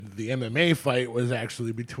the MMA fight was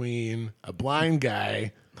actually between a blind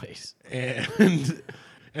guy Nice. and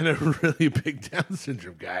a really big Down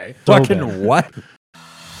syndrome guy. Fucking what?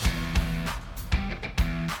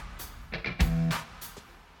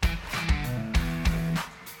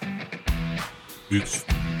 It's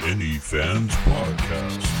Any Fans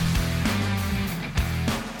Podcast.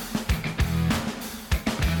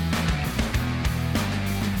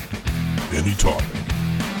 Any topic.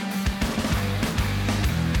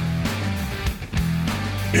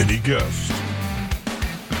 Any guest.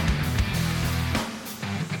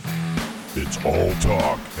 It's all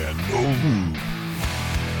talk and no lube.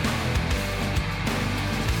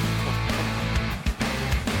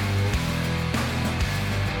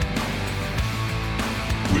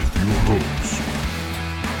 With your hosts,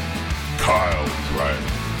 Kyle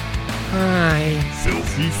Riley, Hi.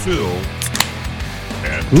 Filthy Phil,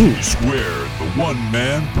 and T Squared, the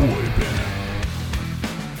one-man boy band.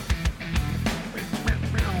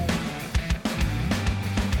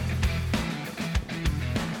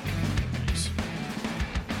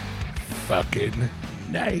 Fucking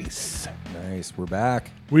nice. Nice. We're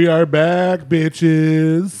back. We are back,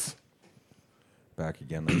 bitches. Back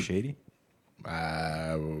again like Shady.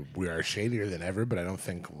 We are shadier than ever, but I don't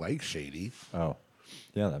think like shady. Oh.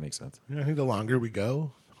 Yeah, that makes sense. I think the longer we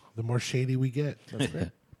go, the more shady we get. That's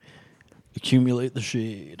fair. Accumulate the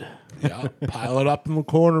shade. Yeah, pile it up in the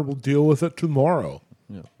corner. We'll deal with it tomorrow.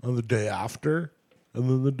 Yeah. And the day after, and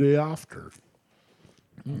then the day after.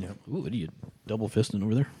 Yep. Ooh, what are you double fisting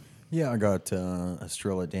over there? Yeah, I got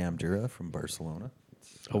Estrella Damdura from Barcelona.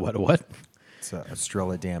 Oh, what? It's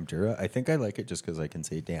Estrella Damdura. I think I like it just because I can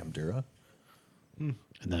say Damdura. And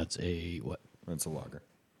that's a what? It's a lager.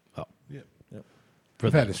 Oh, Yeah. Yep. for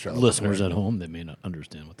I've the had Estrella listeners before. at home, they may not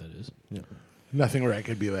understand what that is. Yeah. Nothing where I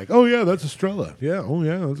could be like, oh, yeah, that's Estrella. Yeah, oh,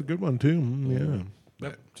 yeah, that's a good one, too. Yeah.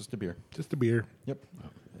 Yep. Just a beer. Just a beer. Yep.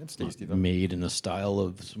 It's tasty though. Made in the style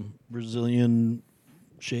of some Brazilian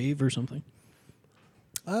shave or something.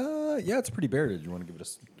 Yeah, it's pretty bare. Did you want to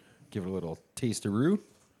give it a little taste-a-roo?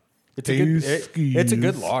 It's a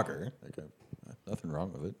good lager. Like nothing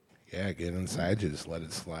wrong with it. Yeah, get inside, just let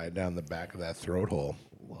it slide down the back of that throat hole.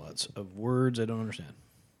 Lots of words I don't understand.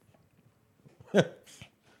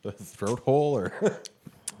 The throat hole or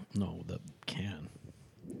No, the can.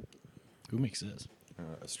 Who makes this?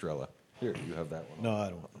 Estrella. Here, you have that one. No, I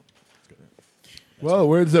don't. Well,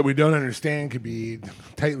 words that we don't understand could be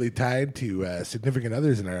tightly tied to significant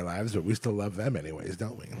others in our lives, but we still love them anyways,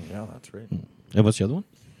 don't we? Yeah, that's right. And what's the other one?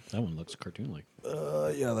 That one looks cartoon-like.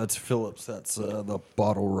 Yeah, that's Phillips. That's the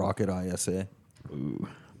Bottle Rocket ISA. Ooh.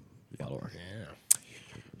 Bottle rocket. Yeah.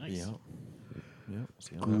 Nice. Yeah. Yeah.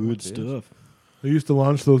 See how that one Good tastes? stuff. I used to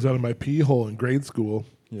launch those out of my pee hole in grade school.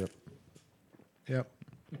 Yep. Yep.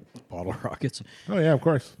 Bottle rockets Oh, yeah, of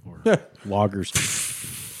course. or loggers.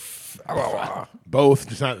 Both,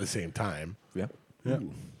 just not at the same time. Yeah. Yeah.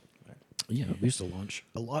 Yeah, we used to launch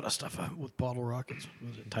a lot of stuff with bottle rockets.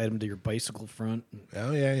 Was it tied them to your bicycle front?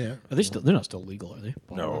 Oh, yeah, yeah. Are they still? They're not still legal, are they?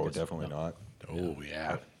 Bottle No, rockets? definitely not. Oh,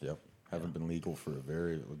 yeah. Yep. Haven't been legal for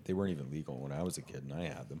they weren't even legal when I was a kid and I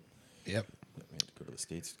had them. Yep. We had to go to the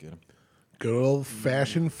States to get them. Good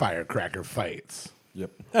old-fashioned firecracker fights.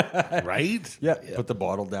 Yep. Right? Yeah. Put the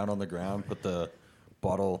bottle down on the ground, put the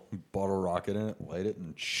bottle rocket in it, light it,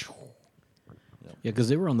 and Yeah, because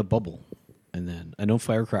they were on the bubble, and then I know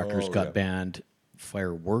firecrackers Oh, got yeah. banned.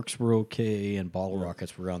 Fireworks were okay, and bottle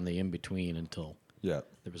rockets were on the in between until yeah.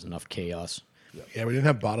 there was enough chaos. Yeah, we didn't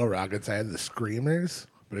have bottle rockets. I had the screamers,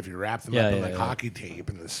 but if you wrap them Yeah, up in yeah, like yeah. hockey tape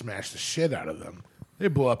and then smash the shit out of them, they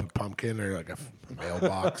blow up a pumpkin or like a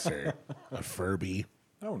mailbox or a Furby.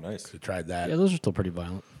 Oh, nice. I tried that. Yeah, those are still pretty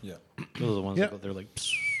violent. Yeah. Those are the ones Yeah. that they're like.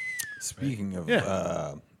 Psst. Speaking of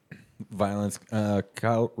Yeah. violence,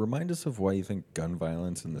 Kyle, remind us of why you think gun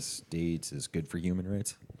violence in the States is good for human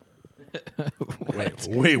rights.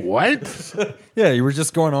 Wait, what? Yeah, you were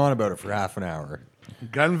just going on about it for half an hour.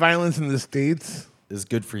 Gun violence in the States Is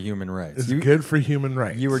good for human rights. is good for human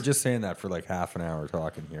rights. You were just saying that for like half an hour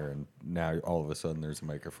talking here, and now all of a sudden there's a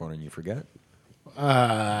microphone and you forget.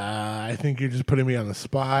 I think you're just putting me on the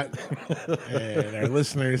spot, and our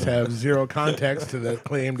listeners have zero context to the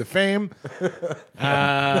claim to fame.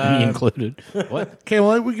 Me included. What? Okay,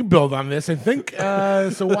 well, we can build on this, I think.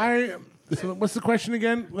 So what's the question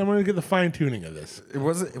again? I'm going to get the fine tuning of this. It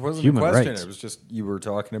wasn't Human a question. rights. It was just you were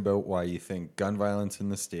talking about why you think gun violence in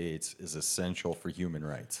the States is essential for human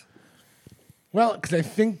rights. Well, because I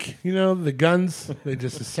think, the guns, they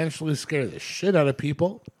just essentially scare the shit out of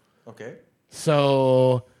people. Okay.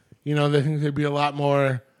 So, they think there'd be a lot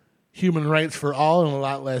more human rights for all and a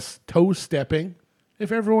lot less toe stepping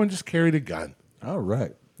if everyone just carried a gun. All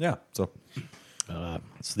right. Yeah. So.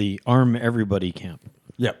 It's the arm everybody camp.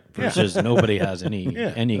 Yeah. Versus nobody has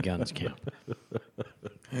any guns camp.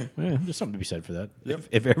 There's something to be said for that. Yep.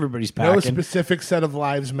 If everybody's packing. No specific set of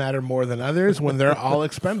lives matter more than others when they're all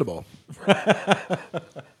expendable.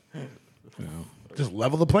 Just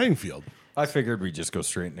level the playing field. I figured we'd just go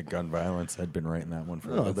straight into gun violence. I'd been writing that one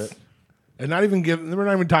for a little bit. And not even we're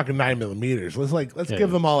not even talking 9mm. Let's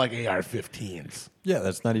give them all like AR-15s. Yeah,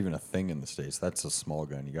 that's not even a thing in the States. That's a small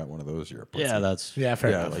gun. You got one of those, you're a pussy. Fair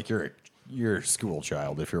enough. Like you're a school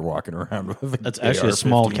child if you're walking around with That's actually a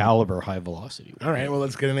small caliber, high velocity. All right, well,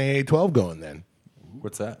 let's get an AA-12 going then.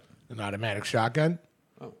 What's that? An automatic shotgun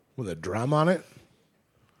with a drum on it.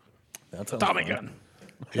 That's Tommy gun.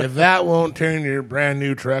 If that won't turn your brand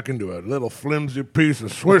new truck into a little flimsy piece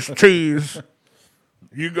of Swiss cheese,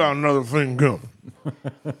 you got another thing coming.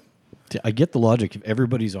 I get the logic. If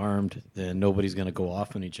everybody's armed, then nobody's going to go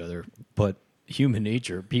off on each other. But human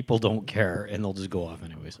nature, people don't care, and they'll just go off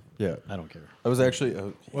anyways. Yeah. I don't care. I was actually...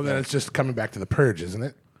 Well, then it's just coming back to the purge, isn't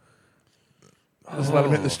it? Just let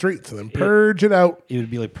them hit the streets and then purge it out. It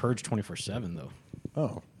would be like purge 24/7, though.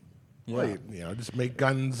 Oh. Yeah. Well, just make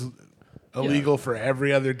guns illegal for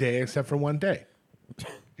every other day except for one day.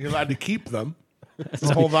 You're allowed to keep them.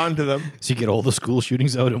 Hold on to them. So you get all the school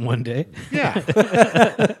shootings out in one day? Yeah.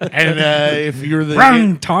 And if you're the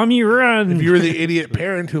Run, Tommy, run! if you were the idiot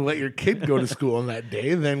parent who let your kid go to school on that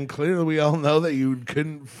day, then clearly we all know that you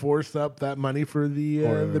couldn't force up that money for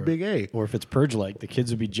the big A. Or if it's purge-like, the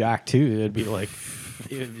kids would be jacked too. It'd be like,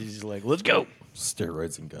 let's go.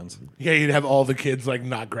 Steroids and guns. Yeah, you'd have all the kids like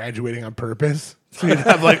not graduating on purpose. So you'd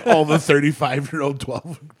have like all the 35-year-old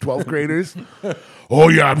 12 graders. Oh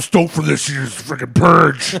yeah, I'm stoked for this year's freaking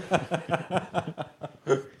purge.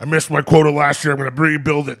 I missed my quota last year. I'm going to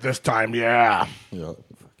rebuild it this time. Yeah. Yeah.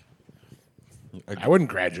 I wouldn't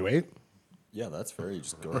graduate. Yeah, that's fair. You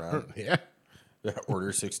just go around. Yeah.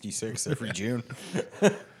 Order 66 every June.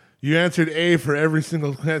 You answered A for every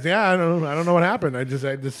single class. Yeah, I don't know what happened. I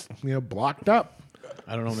just blocked up.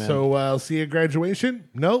 I don't know, man. So I'll see you at graduation.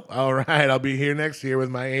 Nope. All right, I'll be here next year with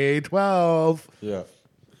my AA-12. Yeah.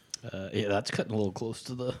 Yeah, that's cutting a little close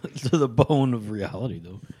to the bone of reality,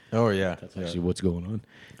 though. Oh, yeah. That's actually what's going on.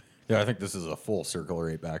 Yeah, I think this is a full circle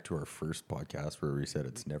right back to our first podcast where we said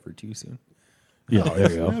it's never too soon. Yeah,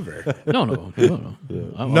 there you go. Never. No.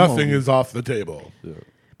 Nothing is off the table. Yeah.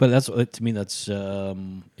 But that's to me. That's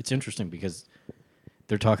it's interesting because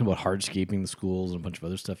they're talking about hardscaping the schools and a bunch of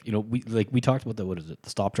other stuff. You know, we talked about the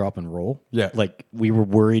stop, drop, and roll. Yeah. Like we were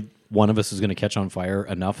worried one of us is going to catch on fire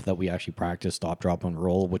enough that we actually practice stop, drop, and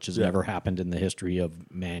roll, which has never happened in the history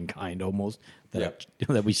of mankind almost. That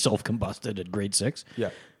we self-combusted at grade 6. Yeah.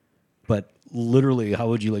 But literally, how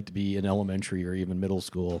would you like to be in elementary or even middle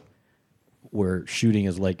school where shooting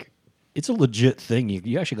is like, it's a legit thing.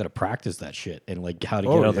 You actually got to practice that shit and like how to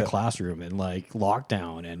get out of the classroom and like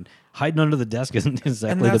lockdown and hiding under the desk isn't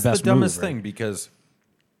exactly the best move. That's the dumbest thing because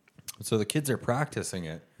so the kids are practicing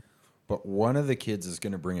it, but one of the kids is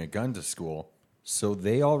going to bring a gun to school, so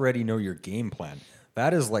they already know your game plan.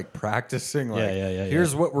 That is like practicing. Like,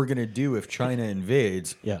 here's what we're going to do if China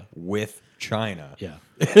invades. With China. Yeah.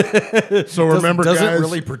 So remember, doesn't guys,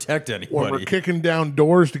 really protect anybody. when we're kicking down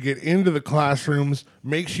doors to get into the classrooms,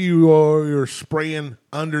 make sure you're spraying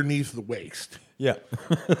underneath the waist. Yeah.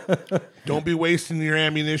 Don't be wasting your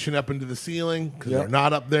ammunition up into the ceiling because they're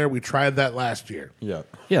not up there. We tried that last year. Yeah.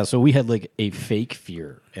 Yeah. So we had like a fake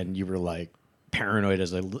fear, and you were like paranoid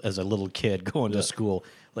as a little kid going to school.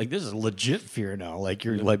 Like this is legit fear now. Like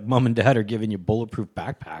you're like mom and dad are giving you bulletproof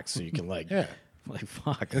backpacks so you can like like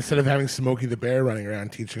fuck. Instead of having Smokey the Bear running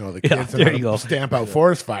around teaching all the kids there how you to go. stamp out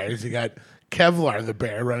forest fires, you got Kevlar the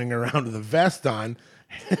Bear running around with a vest on.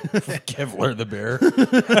 Kevlar the Bear.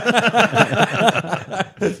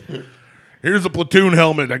 Here's a Platoon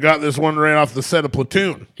helmet. I got this one right off the set of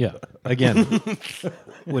Platoon. Yeah. Again,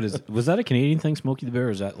 was that a Canadian thing, Smokey the Bear,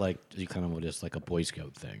 or is that like you kind of just like a Boy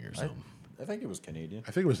Scout thing or something? I think it was Canadian.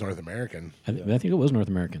 I think it was North American. I think it was North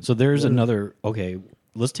American. So there's another. Okay,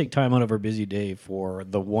 let's take time out of our busy day for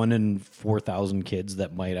the 1 in 4,000 kids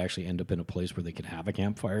that might actually end up in a place where they can have a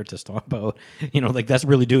campfire to stomp out. You know, like that's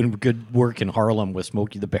really doing good work in Harlem with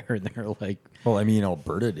Smokey the Bear, and they're like, well, I mean,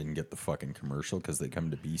 Alberta didn't get the fucking commercial because they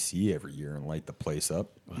come to BC every year and light the place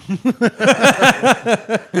up. But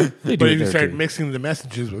if you start mixing the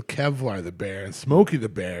messages with Kevlar the Bear and Smokey the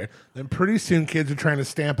Bear, then pretty soon kids are trying to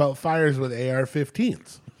stamp out fires with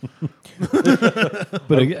AR-15s.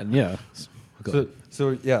 But again, yeah.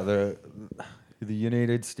 So yeah, the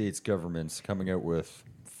United States government's coming out with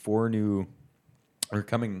they're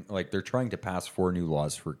trying to pass 4 new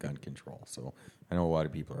laws for gun control. So I know a lot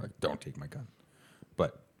of people are like, don't take my gun.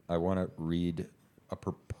 But I want to read a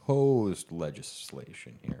proposed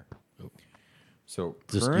legislation here. So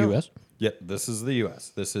Is this the U.S.? Yeah, this is the U.S.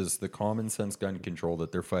 This is the common sense gun control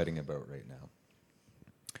that they're fighting about right now.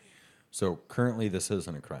 So currently this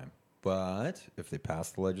isn't a crime, but if they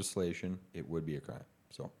pass the legislation, it would be a crime.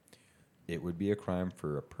 So it would be a crime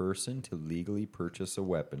for a person to legally purchase a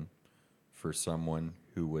weapon for someone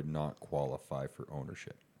who would not qualify for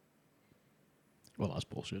ownership. Well, that's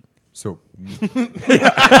bullshit. So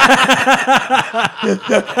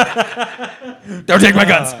don't take my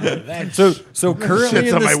guns. So currently Shit's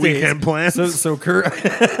in on the my States, weekend plans.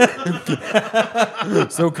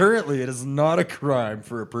 So currently it is not a crime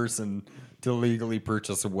for a person to legally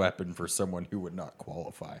purchase a weapon for someone who would not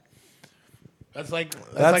qualify. That's like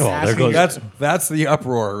That's asking. that's the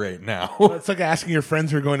uproar right now. That's like asking your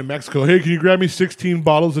friends who are going to Mexico. Hey, can you grab me 16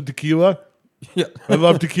 bottles of tequila? Yeah. I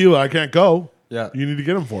love tequila. I can't go. Yeah. You need to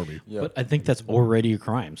get them for me. Yeah. But I think that's already a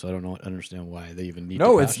crime, so I don't understand why they even need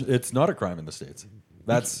No, to pass it. it's not a crime in the States.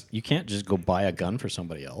 That's You can't just go buy a gun for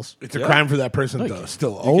somebody else. It's a crime for that person to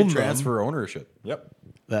still you own can them. transfer ownership. Yep.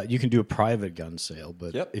 That you can do a private gun sale,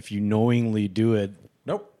 but Yep. if you knowingly do it,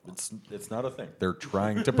 Nope. It's not a thing. They're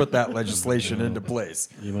trying to put that legislation into place.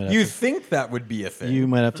 You might have You to- think that would be a thing. you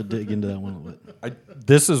might have to dig into that one a little bit.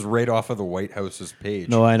 This is right off of the White House's page.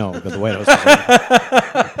 No, I know, but the White House.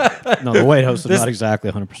 No, the White House is not exactly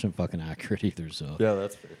 100% fucking accurate either. So Yeah,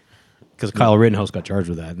 that's fair. because Kyle Rittenhouse got charged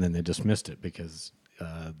with that, and then they dismissed it because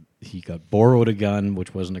he got borrowed a gun,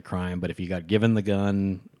 which wasn't a crime. But if he got given the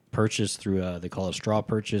gun, purchased through they call it straw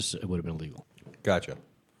purchase, it would have been illegal, Gotcha.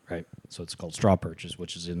 right? So it's called straw purchase,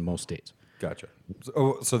 which is in most states. Gotcha.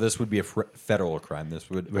 So this would be a federal crime. This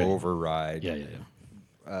would Right. override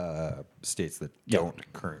Yeah. states that Yeah.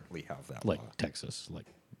 don't currently have that Like law. Texas, like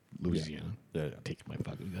Louisiana. Yeah. Take my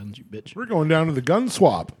fucking guns, you bitch. We're going down to the gun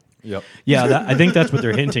swap. Yep. Yeah, I think that's what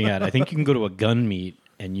they're hinting at. I think you can go to a gun meet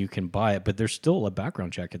and you can buy it, but there's still a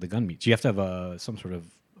background check at the gun meets. You have to have some sort of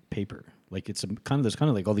paper. Like it's there's kind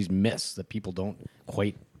of like all these myths that people don't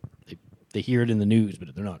quite. They hear it in the news,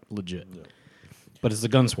 but they're not legit. Yeah. But it's the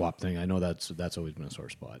gun swap thing. I know that's always been a sore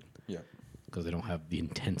spot. Yeah. Because they don't have the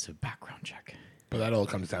intensive background check. But that all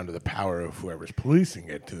comes down to the power of whoever's policing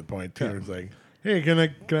it. To the point too, it's like, hey, can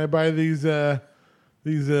I buy these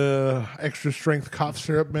extra strength cough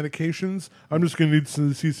syrup medications? I'm just gonna need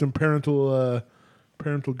to see some parental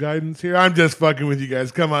guidance here. I'm just fucking with you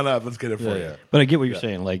guys. Come on up, let's get it for you. But I get what you're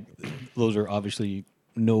saying. Like those are obviously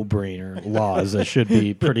no-brainer laws that should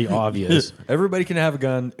be pretty obvious. Everybody can have a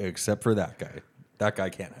gun except for that guy. That guy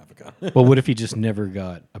can't have a gun. But what if he just never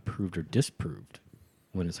got approved or disproved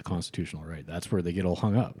when it's a constitutional right? That's where they get all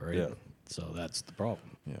hung up, right? Yeah. So that's the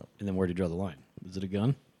problem. Yeah. And then where do you draw the line? Is it a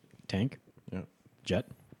gun? Tank? Yeah. Jet?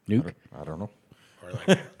 Nuke? I don't know. Or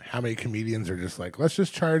like, how many comedians are just like, let's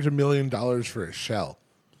just charge $1 million for a shell?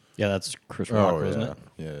 Yeah, that's Chris Rock, isn't it?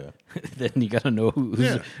 Yeah. Then you got to know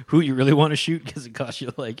who you really want to shoot because it costs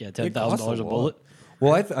you like $10,000 a bullet.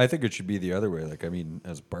 Well, I think it should be the other way. Like, I mean,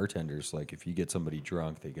 as bartenders, like if you get somebody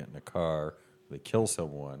drunk, they get in a car, they kill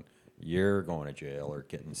someone, you're going to jail or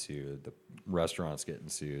getting sued. The restaurant's getting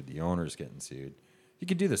sued. The owner's getting sued. You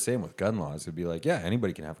could do the same with gun laws. It'd be like, yeah,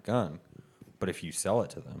 anybody can have a gun, but if you sell it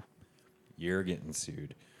to them, you're getting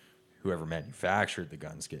sued. Whoever manufactured the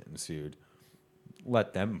gun's getting sued.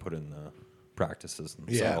 Let them put in the practices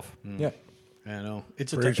themselves. Yeah. I know.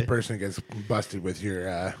 It's For each person gets busted with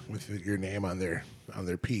your name on their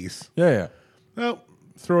piece. Yeah. Well,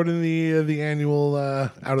 throw it in the annual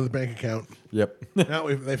out of the bank account. Yep. Now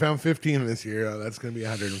they found 15 this year. That's going to be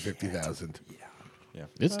 150,000. Yeah.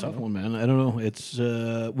 It's a tough one, man. I don't know. It's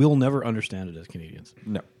we'll never understand it as Canadians.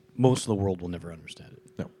 No. Most of the world will never understand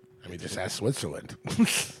it. No. I mean, just ask Switzerland.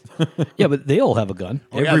 Yeah, but they all have a gun.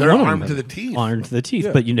 Oh, yeah, they're one of them armed has to it. the teeth. Armed to the teeth,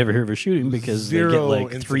 but you never hear of a shooting because Zero they get like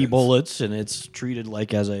 3 incidents. bullets and it's treated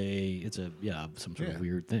like as some sort of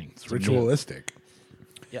weird thing. It's ritualistic.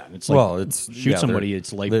 Yeah, and it's like Well, it's shoot somebody. they're-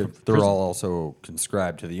 It's like they're prison. all also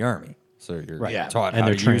conscribed to the army, so you're Right. Yeah. taught And how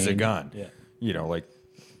they're to use a trained. gun. Yeah. You know, like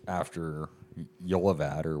after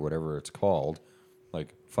Yolovad or whatever it's called,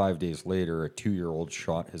 like 5 days later, a 2-year-old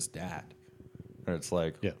shot his dad, and it's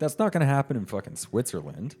like that's not going to happen in fucking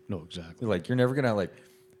Switzerland. No, exactly. Like you're never gonna like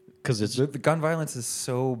Because it's the gun violence is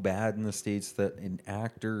so bad in the States that an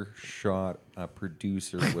actor shot a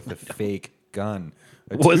producer with a fake gun.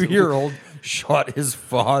 A Was it- 2-year-old shot his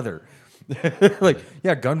father. Like,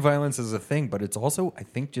 yeah, gun violence is a thing, but it's also, I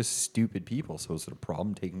think, just stupid people. So is it a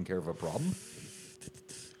problem taking care of a problem?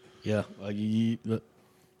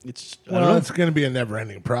 it's I Well, don't know. it's going to be a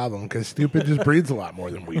never-ending problem because stupid just breeds a lot more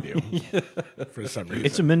than we do. For some reason.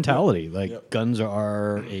 It's a mentality. Like guns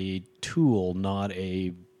are a tool, not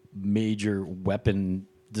a major weapon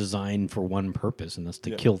designed for one purpose, and that's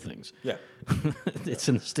to kill things. Yeah. It's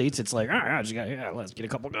in the States, it's like, let's get a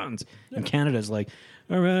couple guns. In Canada, it's like,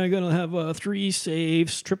 all right, I got to have 3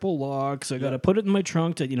 safes, triple locks. I got to put it in my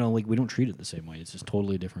trunk. To, like, we don't treat it the same way. It's just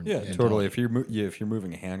totally different. Yeah, totally. If you're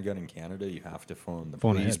moving a handgun in Canada, you have to phone the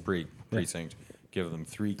police precinct, give them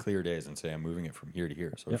 3 clear days and say, I'm moving it from here to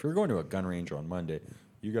here. So if you're going to a gun range on Monday,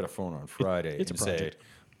 you got to phone on Friday and say,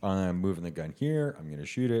 I'm moving the gun here. I'm going to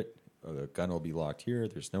shoot it. The gun will be locked here.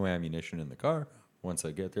 There's no ammunition in the car. Once I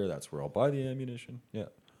get there, that's where I'll buy the ammunition. Yeah.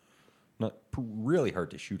 Not really hard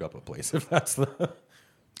to shoot up a place if that's the...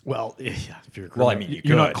 Well, yeah, if you're a criminal, Well, I mean,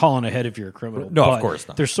 you're not calling ahead if you're a criminal. No, but of course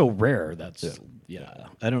not. They're so rare. That's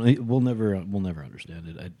I don't. We'll never understand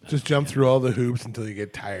it. Just jump through all the hoops until you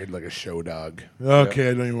get tired like a show dog. Okay,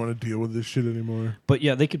 I don't even want to deal with this shit anymore. But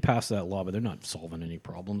yeah, they could pass that law, but they're not solving any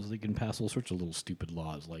problems. They can pass all sorts of little stupid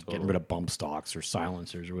laws like getting rid of bump stocks or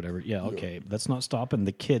silencers or whatever. Yeah, okay, that's not stopping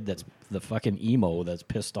the kid that's the fucking emo that's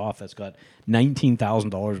pissed off that's got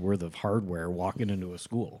 $19,000 worth of hardware walking into a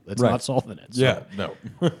school. That's not solving it. So. Yeah, no.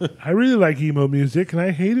 I really like emo music, and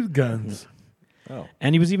I hated guns. Oh.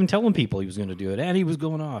 And he was even telling people he was going to do it, and he was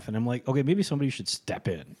going off. And I'm like, okay, maybe somebody should step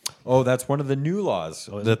in. Oh, that's one of the new laws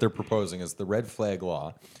that they're proposing is the red flag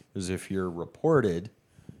law. Is if you're reported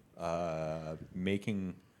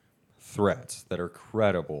making threats that are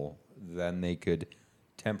credible, then they could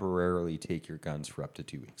temporarily take your guns for up to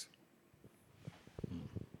 2 weeks.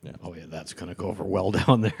 Yeah. Oh yeah, that's going to go over well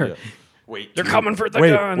down there. Yeah. Wait, they're coming for the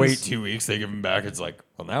guns. Wait 2 weeks, they give them back. It's like,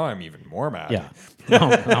 well, now I'm even more mad. Yeah,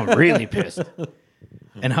 I'm really pissed.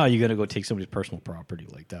 And how are you going to go take somebody's personal property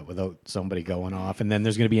like that without somebody going off? And then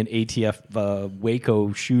there's going to be an ATF Waco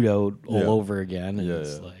shootout all over again. And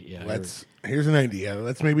it's like, here's an idea.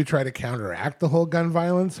 Let's maybe try to counteract the whole gun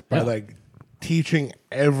violence by like teaching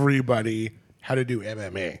everybody how to do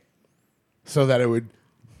MMA, so that it would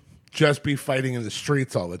just be fighting in the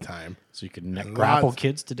streets all the time. So you can grapple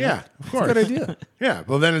kids to death. Yeah, of course. That's a good idea. Yeah,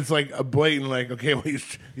 well then it's like a blatant like, okay, well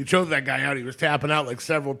you choked that guy out. He was tapping out like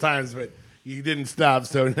several times, but you didn't stop,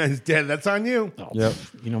 so now he's dead. That's on you. Oh, Yep.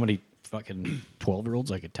 You know how many fucking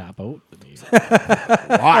 12-year-olds I could tap out?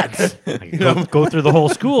 Lots. I go through the whole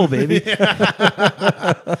school, baby.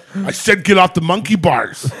 I said get off the monkey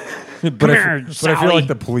bars. But I feel Sally. like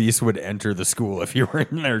the police would enter the school if you were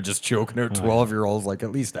in there just choking out 12-year-olds, like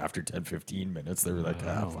at least after 10, 15 minutes. They were like,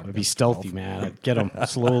 fuck It'd be stealthy, man. I'd get them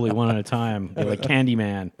slowly, one at a time. Be like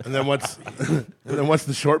Candyman. And then what's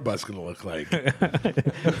the short bus going to look like?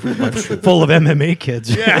 Full of MMA kids.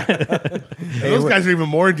 Yeah. Those guys are even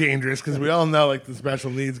more dangerous because we all know like the special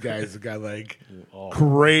needs guys have got like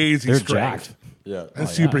crazy They're strength jacked. Yeah. and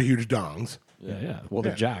super huge dongs. Yeah. Well,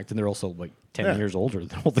 they're jacked, and they're also like 10 years older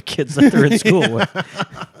than all the kids that they're in school with.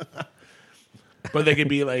 But they could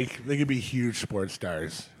be huge sports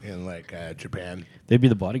stars in like Japan. They'd be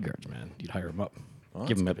the bodyguards, man. You'd hire them up.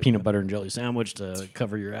 Give them a peanut butter and jelly sandwich to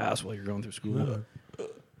cover your ass while you're going through school.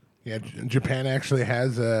 Yeah, Japan actually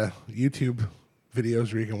has YouTube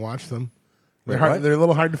videos where you can watch them. They're Wait, what? they're a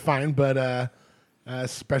little hard to find, but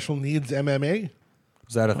special needs MMA,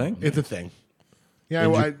 Is that a thing? it's a thing. Yeah,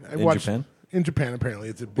 I in watched Japan? In Japan, apparently,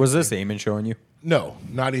 it's a big Was this thing. Eamon showing you? No,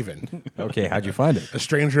 not even. Okay, how'd you find it? A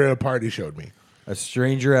stranger at a party showed me. A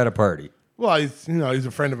stranger at a party. Well, he's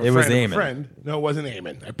a friend of a It was friend of Eamon. a friend. No, it wasn't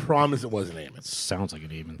Eamon. I promise it wasn't Eamon. Sounds like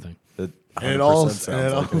an even thing. It And it all 100%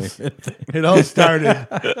 sounds like an Eamon thing. it all started.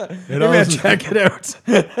 It all, Check it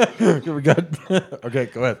out. We got. Okay,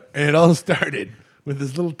 go ahead. and it all started with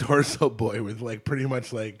this little torso boy with like pretty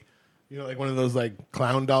much like, like one of those like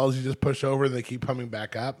clown dolls you just push over and they keep coming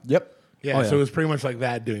back up. Yep. Yeah, so it was pretty much like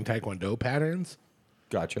that doing Taekwondo patterns.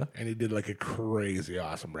 Gotcha. And he did like a crazy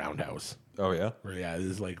awesome roundhouse. Oh yeah. Where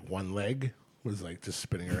his like one leg was like just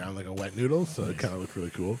spinning around like a wet noodle, so it kind of looked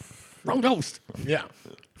really cool. Roundhouse. Yeah,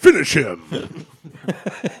 finish him.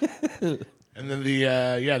 And then the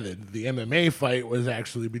MMA fight was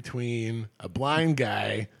actually between a blind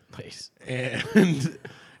guy Nice. and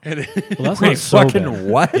Well, that's Wait, not so fucking bad.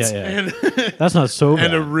 what? Yeah. That's not so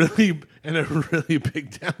bad. a really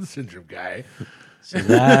big Down syndrome guy So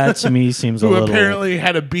that to me seems a who little. apparently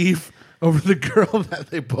had a beef over the girl that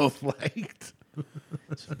they both liked.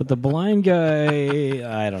 But the blind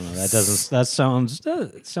guy, I don't know. That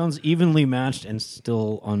sounds evenly matched and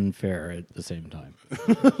still unfair at the same time.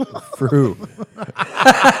 For who?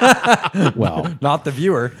 Well, Not the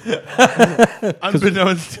viewer.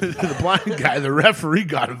 Unbeknownst to the blind guy, the referee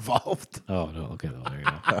got involved. oh no. Okay, well, there you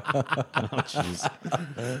go. Oh jeez.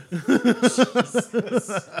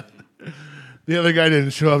 The other guy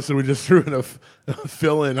didn't show up, so we just threw in a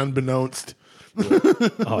fill-in unbeknownst.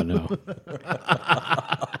 Oh no.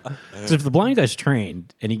 So if the blind guy's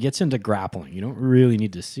trained and he gets into grappling, you don't really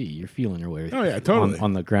need to see. You're feeling your way. Oh, yeah, totally.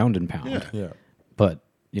 on the ground and pound. Yeah. But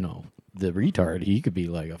the retard, he could be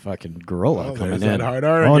like a fucking gorilla coming there's in. that hard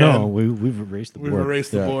R oh again. no, we've erased the We've board.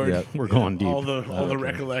 erased the Yeah, board. yeah. We're going deep. All the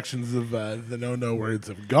recollections of the no words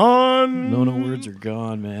have gone. No words are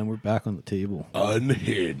gone, man. We're back on the table.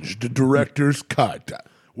 Unhinged director's cut.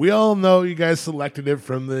 We all know you guys selected it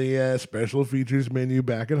from the special features menu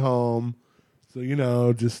back at home.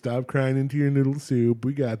 So, just stop crying into your noodle soup.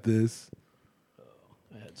 We got this.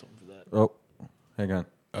 I had something for that. Oh, hang on.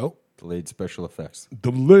 Oh, Delayed special effects.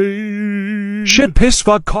 delay. Shit, piss,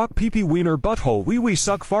 fuck, cock, pee pee, wiener, butthole, wee wee,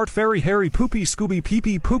 suck, fart, fairy, hairy, poopy, scooby, pee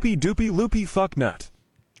pee, poopy, doopy, loopy, fuck, nut.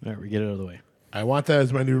 All right, we get it out of the way. I want that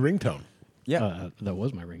as my new ringtone. Yeah. That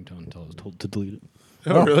was my ringtone until I was told to delete it.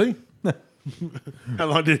 Oh, really? How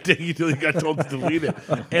long did it take you till you got told to delete it?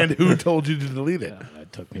 And who told you to delete it?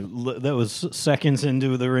 That took me. That was seconds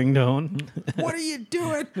into the ringtone. What are you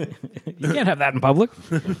doing? You can't have that in public.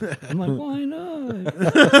 I'm like, why not?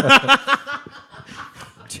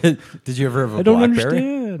 Did you ever have a I don't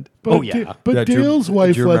BlackBerry? But Oh yeah. But Yeah, do you- Dale's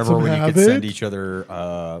wife do you lets remember him when you have could it. send each other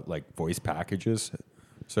like voice packages?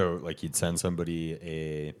 So like you'd send somebody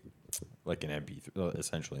an MP3,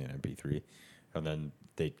 essentially an MP3, and then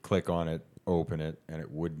they'd click on it, open it, and it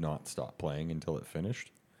would not stop playing until it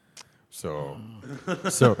finished. So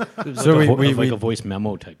we like a voice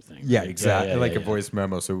memo type thing. yeah, right? exactly, like yeah. a voice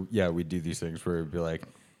memo. So yeah, we'd do these things where it'd be like,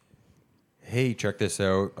 hey, check this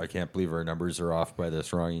out. I can't believe our numbers are off by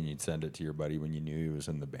this wrong. And you'd send it to your buddy when you knew he was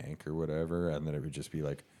in the bank or whatever. And then it would just be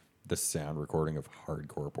like the sound recording of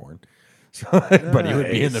hardcore porn. So buddy would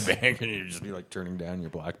be in the bank and you'd just be like turning down your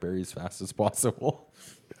BlackBerry as fast as possible.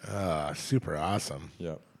 Super awesome.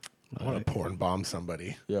 Yeah. I want to porn bomb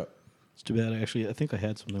somebody. Yeah. It's too bad. Actually, I think I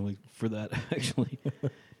had something like for that. Actually,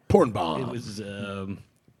 Porn bomb. it was.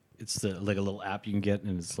 It's like a little app you can get,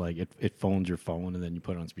 and it's like it phones your phone, and then you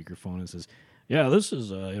put it on speakerphone, and it says, "Yeah, this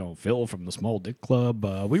is Phil from the Small Dick Club.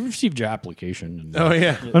 We received your application. And, Oh,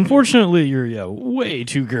 yeah. Unfortunately, you're way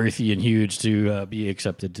too girthy and huge to be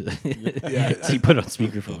accepted." So you put it on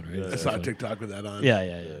speakerphone, right? I saw a TikTok with that on. Yeah.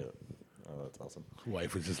 Oh, that's awesome.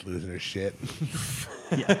 Wife was just losing her shit.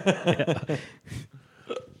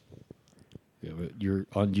 Yeah, but you're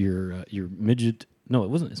on your midget. No, it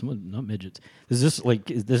wasn't. It's not midgets. This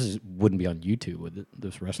wouldn't be on YouTube, would it?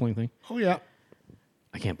 This wrestling thing. Oh, yeah.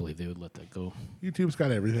 I can't believe they would let that go. YouTube's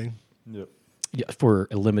got everything. Yep. Yeah, for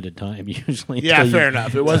a limited time usually. Yeah, until fair you-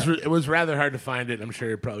 enough. It was rather hard to find it. I'm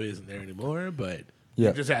sure it probably isn't there anymore, but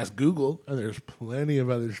Yeah. just ask Google, and there's plenty of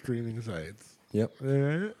other streaming sites. Yep.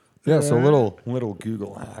 Alright. Yeah, so little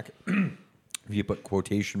Google hack. If you put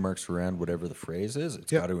quotation marks around whatever the phrase is,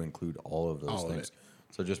 it's Yep. got to include all of those All of things. it.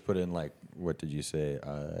 So just put in like, what did you say?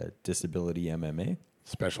 Disability MMA,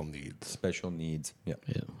 Special needs. special needs. Yeah.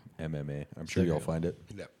 Yeah. MMA. I'm sure you'll find it.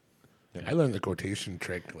 Yep. I learned the quotation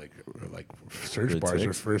trick, like search Grade bars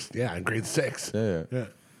were 6? first, in grade 6. Yeah. Yeah.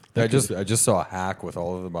 I just saw a hack with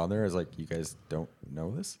all of them on there. I was like, you guys don't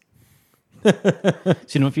know this?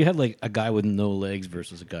 So, if you had like a guy with no legs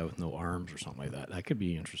versus a guy with no arms or something like that could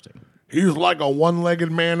be interesting. He's like a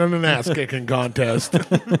one-legged man in an ass-kicking contest.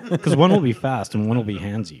 Because one will be fast and one will be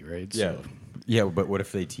handsy, right? Yeah. So, Yeah, but what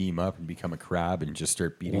if they team up and become a crab and just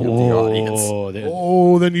start beating up the audience?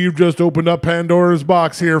 Oh, then you've just opened up Pandora's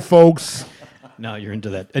box here, folks. Now you're into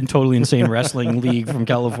that and totally insane wrestling league from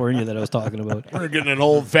California that I was talking about. We're getting an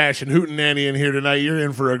old-fashioned hootenanny in here tonight. You're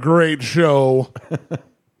in for a great show.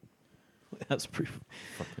 That's pretty.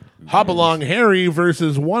 Hop along Harry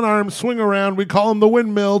versus one-arm swing around. We call him the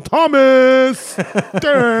windmill. Thomas!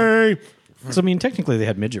 Day. So, technically they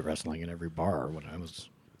had midget wrestling in every bar when I was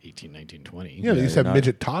 18, 19, 20. Yeah, they used to have not-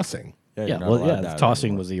 midget tossing. Yeah, Yeah, you're not well, allowed the that tossing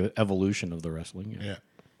anymore. was the evolution of the wrestling. Yeah.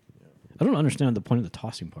 I don't understand the point of the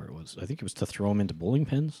tossing part was. I think it was to throw them into bowling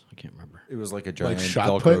pins. I can't remember. It was like a giant shot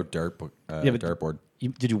Velcro put? dartboard.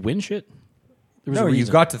 Did you win shit? There was No, a you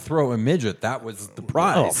reason. got to throw a midget. That was the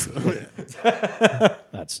prize.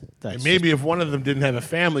 That's And maybe if one of them didn't have a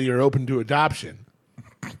family, you're open to adoption.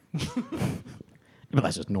 but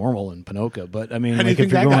that's just normal in Pinoca. But I mean, How do you like think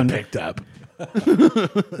if you're that going, got picked up?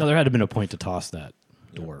 no, there had to have been a point to toss that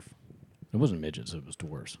dwarf. It wasn't midgets; it was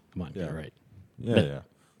dwarves. Come on, Yeah. you're right. Yeah.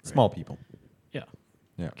 Small people. Yeah,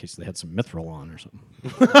 Yeah. in case they had some mithril on or something.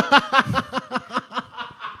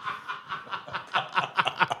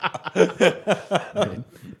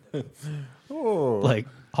 Like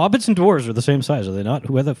hobbits and dwarves are the same size, are they not?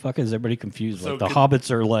 Who the fuck is everybody confused? Like So the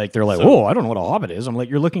hobbits are like oh, I don't know what a hobbit is. I'm like,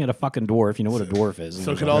 you're looking at a fucking dwarf. You know what a dwarf is.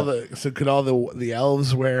 So could all the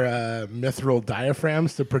elves wear mithril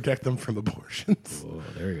diaphragms to protect them from abortions? Oh,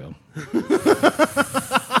 there you go.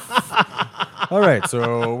 All right,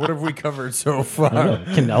 so what have we covered so far?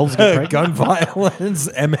 Can elves get pregnant? Gun violence,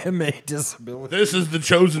 MMA disability. This is the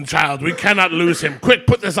chosen child. We cannot lose him. Quick,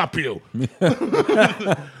 put this up you.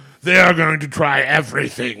 They are going to try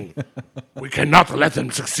everything. We cannot let them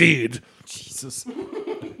succeed. Jesus.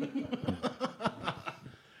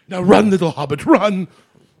 Now run, little hobbit, run.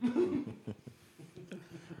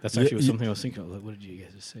 That's actually something I was thinking of. What did you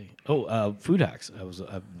guys just say? Oh, food hacks. I was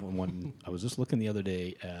just looking the other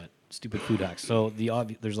day at stupid food hacks. So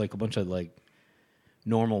there's like a bunch of like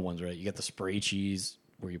normal ones, right? You get the spray cheese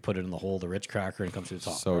where you put it in the hole, the Ritz cracker, and it comes to the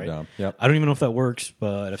top. So right? dumb. Yep. I don't even know if that works,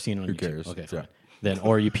 but I've seen it on YouTube. Cares? Okay, Yeah. fine. Then,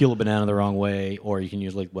 or you peel a banana the wrong way, or you can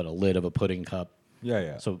use like a lid of a pudding cup.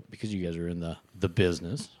 Yeah. So because you guys are in the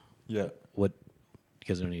business, Yeah. what you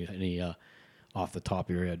guys have any off the top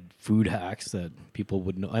of your head food hacks that people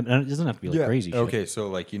would know? And it doesn't have to be like crazy. Okay, shit. so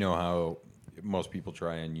like you know how most people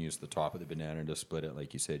try and use the top of the banana to split it,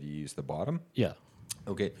 like you said, you use the bottom. Yeah.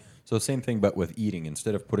 Okay, so same thing, but with eating,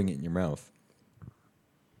 instead of putting it in your mouth,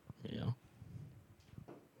 Yeah.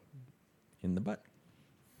 in the butt.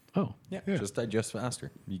 Oh. Yeah, just digest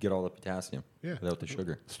faster. You get all the potassium without the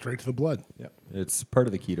sugar. Straight to the blood. Yeah, it's part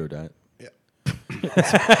of the keto diet. Yeah.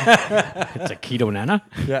 It's a keto nana.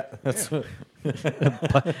 Yeah, that's what. Wasn't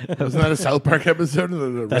that a South Park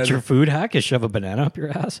episode? That's your food hack? Is shove a banana up your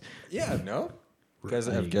ass? Yeah, no.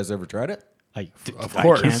 Have you guys ever tried it? Of I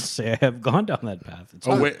course. can't say I have gone down that path. It's,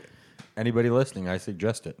 Oh, wait. Anybody listening, I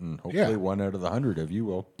suggest it, and hopefully Yeah. 1 out of the 100 of you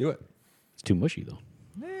will do it. it's too mushy though.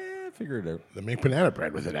 Figure it out. They make banana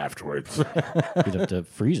bread with it afterwards. You'd have to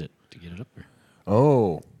freeze it to get it up there.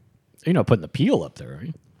 Oh, You're not putting the peel up there, are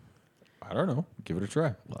you? I don't know. Give it a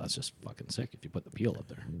try. Well, that's just fucking sick if you put the peel up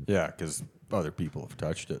there. Yeah, because other people have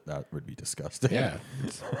touched it. That would be disgusting. Yeah.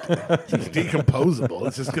 It's decomposable.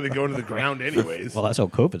 It's just going to go into the ground anyways. Well, that's how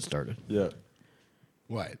COVID started. Yeah.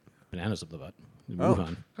 What? Bananas up the butt.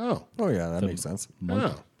 Wuhan. Oh. Oh, yeah, that makes sense.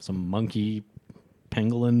 Some monkey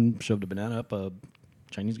pangolin shoved a banana up a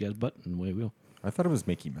Chinese guy's butt and away we go. I thought it was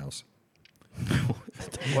Mickey Mouse.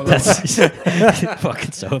 Well, That's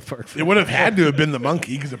fucking South Park. it would have had to have been the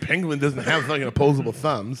monkey because the penguin doesn't have like opposable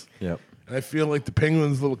thumbs. Yep. And I feel like the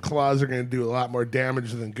penguin's little claws are going to do a lot more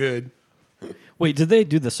damage than good. Wait, did they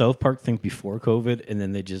do the South Park thing before COVID and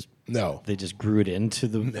then they just No. grew it into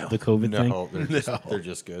the COVID thing? No, they're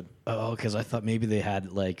just good. Oh, because I thought maybe they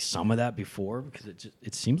had like some of that before because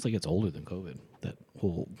it seems like it's older than COVID, that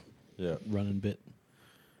whole running bit.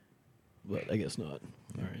 But I guess not.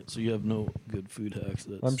 All right, so you have no good food hacks.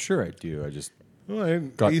 I'm sure I do. I just Well,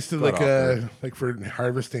 I used to like for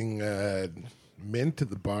harvesting mint at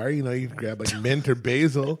the bar. You know, you grab like mint or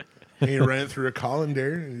basil and you run it through a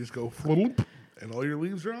colander and you just go floop, and all your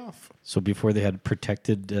leaves are off. So before they had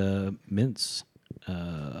protected mints,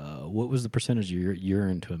 what was the percentage of your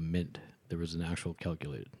urine to a mint? There was an actual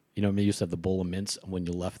calculated. You know, I mean, you used to have the bowl of mints when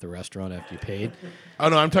you left the restaurant after you paid. Oh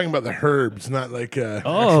no, I'm talking about the herbs, not like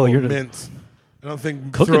you're mints. I don't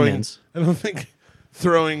think Cooking mints. I don't think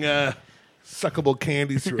throwing suckable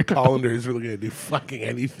candies through a colander is really going to do fucking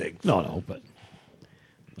anything. No, but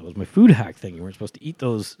that was my food hack thing. You weren't supposed to eat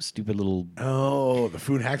those stupid little. Oh, the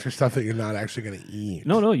food hacks are stuff that you're not actually going to eat.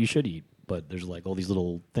 No, you should eat. But there's like all these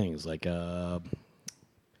little things, like I don't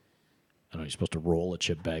know. You're supposed to roll a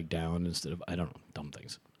chip bag down instead of dumb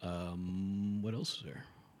things. What else is there?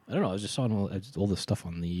 I don't know. I was just saw all this stuff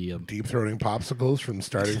on the Deep throating popsicles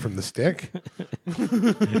starting from the stick.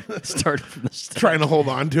 started from the start. Trying to hold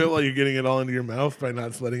on to it while you're getting it all into your mouth by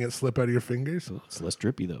not letting it slip out of your fingers. It's less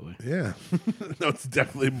drippy that way. Yeah. No, it's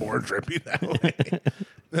definitely more drippy that way.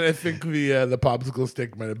 And I think the popsicle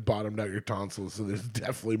stick might have bottomed out your tonsils, so there's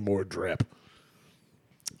definitely more drip.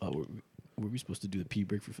 Were we supposed to do the pee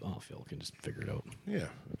break for? Oh, Phil can just figure it out. Yeah.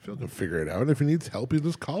 Phil can figure it out. If he needs help, he'll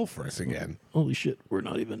just call for us again. Holy shit, we're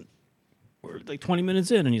like 20 minutes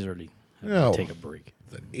in and he's already having to take a break.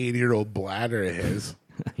 That 80-year-old bladder of his.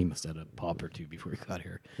 He must have had a pop or two before he got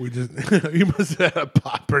here. He must have had a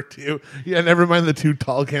pop or two. Yeah, never mind the 2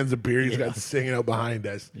 tall cans of beer he's got singing out behind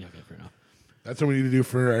us. Yeah, okay, fair enough. That's what we need to do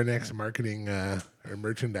for our next marketing, our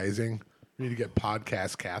merchandising. We need to get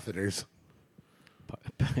podcast catheters.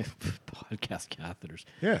 Podcast catheters.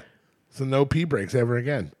 Yeah. So no pee breaks ever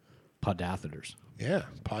again. Podatheters. Yeah,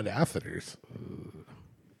 podatheters.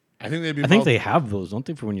 I think they'd be. I think they have those, don't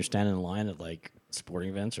they, for when you're standing in line at like sporting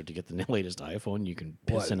events or to get the latest iPhone, you can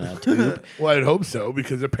piss in a tube. Well, I'd hope so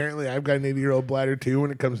because apparently I've got an 80-year-old bladder too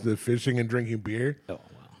when it comes to fishing and drinking beer. Oh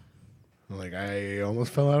wow. Like, I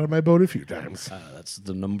almost fell out of my boat a few times. That's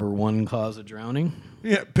the number one cause of drowning.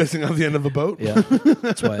 Yeah, pissing off the end of a boat. Yeah,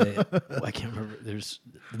 that's why I can't remember.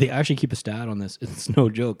 They actually keep a stat on this. It's no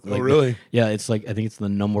joke. Oh, really? Yeah, it's like I think it's the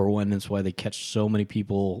number one. That's why they catch so many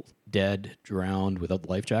people dead, drowned without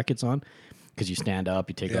life jackets on. Because you stand up,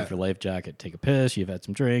 you take off your life jacket, take a piss, you've had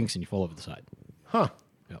some drinks, and you fall over the side. Huh.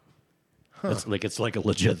 Yep. It's like a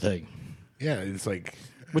legit thing. Yeah, it's like...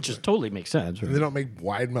 Which is totally makes sense. Right? They don't make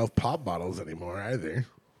wide mouth pop bottles anymore either.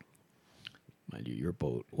 Mind you, your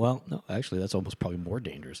boat. Well, no, actually, that's almost probably more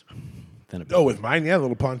dangerous than a boat. Oh, with mine, yeah,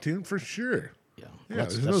 little pontoon for sure. Yeah, Yeah,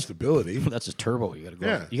 there's no stability. That's a turbo. You got to go.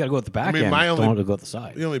 Yeah. You got to go at the back end. my Don't only- want to go at the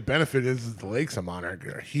side. The only benefit is the lakes I'm on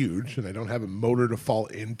are huge, and I don't have a motor to fall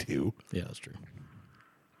into. Yeah, that's true.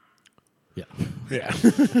 Yeah. Yeah.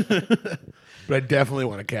 But I definitely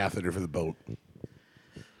want a catheter for the boat.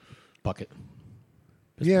 Bucket.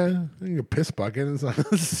 Yeah, I think a piss bucket is not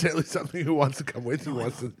necessarily something who wants to come with you,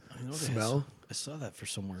 wants to I smell. saw that for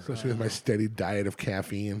somewhere. Especially with my steady diet of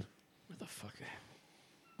caffeine. Where the fuck?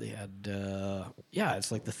 They had,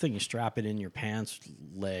 it's like the thing you strap it in your pants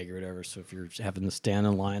leg or whatever. So if you're having to stand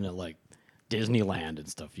in line at like Disneyland and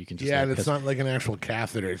stuff, you can just Yeah, like, and it's not like an actual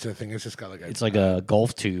catheter. It's a thing. It's just got like a. It's like a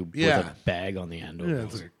golf tube Yeah. with a bag on the end. Yeah,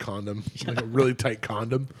 it's like a condom, like a really tight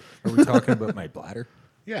condom. Are we talking about my bladder?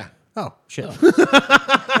 Yeah, Oh, shit.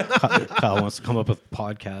 Kyle wants to come up with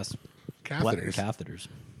podcast catheters. catheters.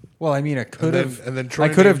 Well, I mean, I could then- have. and then Troy I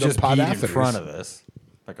could have named them just peed in podathers. front of this.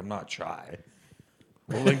 Like, I'm not shy.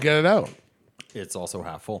 Well, then get it out. It's also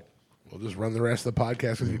half full. We'll just run the rest of the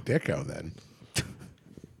podcast with your dick out then.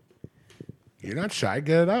 You're not shy.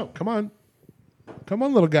 Get it out. Come on. Come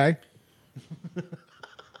on, little guy.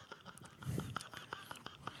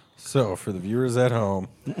 So, for the viewers at home,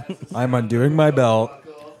 I'm undoing my belt.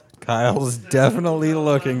 Kyle's definitely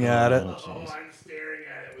looking at it. I'm staring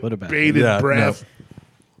at it What about bated Yeah, breath.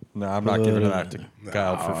 No, I'm not giving that to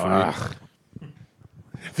Kyle for free.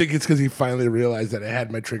 I think it's because he finally realized that I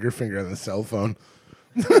had my trigger finger on the cell phone.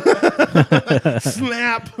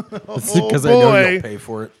 Snap! It's Oh, because I know boy. you'll pay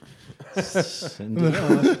for it. Send it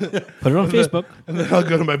on. Put it on Facebook. And then I'll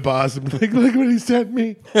go to my boss and be like, look what he sent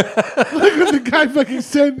me. Look what the guy fucking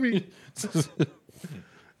sent me.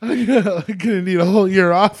 I'm gonna need a whole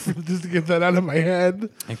year off just to get that out of my head.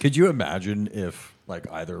 And could you imagine if,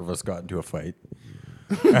 like, either of us got into a fight?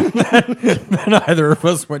 And either of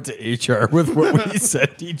us went to HR with what we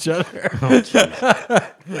said to each other.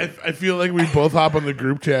 I feel like we both hop on the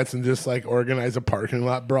group chats and just like organize a parking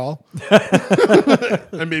lot brawl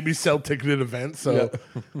and maybe sell ticketed events so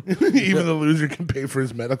even the loser can pay for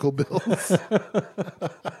his medical bills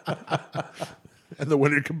and the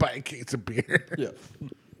winner can buy a case of beer. Yeah.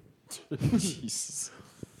 Jesus.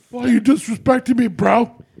 Why are you disrespecting me,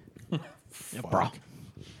 bro? Yeah, bro.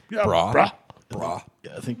 Yeah, Brah. bruh. Brah.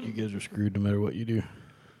 Yeah, I think you guys are screwed no matter what you do.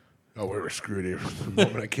 Oh, we were screwed here from the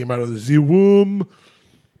moment I came out of the Z-womb. All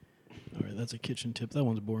right, that's a kitchen tip. That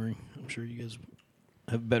one's boring. I'm sure you guys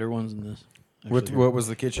have better ones than this. What was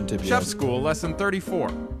the kitchen tip? you Chef had? School Lesson 34.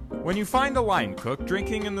 When you find a line cook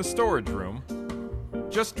drinking in the storage room,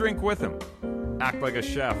 just drink with him. Act like a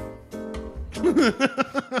chef. This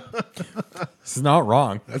is not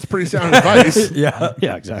wrong. That's pretty sound advice. Yeah.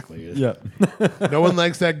 Yeah, exactly. Yeah. No one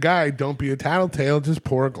likes that guy. Don't be a tattletale. Just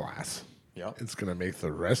pour a glass. Yeah. It's going to make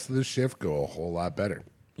the rest of the shift go a whole lot better.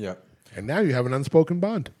 Yeah. And now you have an unspoken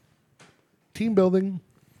bond. Team building.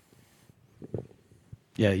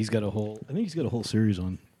 Yeah, he's got a whole. I think he's got a whole series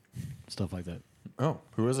on stuff like that. Oh,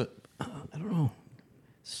 who is it? I don't know.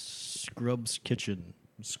 Scrubs Kitchen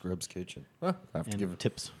Scrubs Kitchen. Well, have to and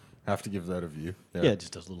tips. give that a view. Yeah, it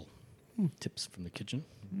just does little tips from the kitchen.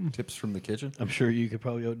 Tips from the kitchen. I'm sure you could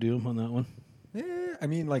probably outdo him on that one. Yeah, I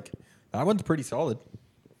mean, like, that one's pretty solid.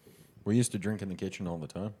 We used to drink in the kitchen all the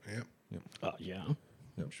time. Yep. Yeah,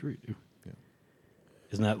 I'm sure you do. Yeah.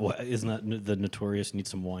 Isn't that the notorious need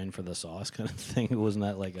some wine for the sauce kind of thing? Wasn't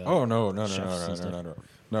that like a Oh no. chefs and stuff?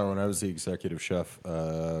 No, when I was the executive chef,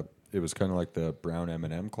 it was kind of like the brown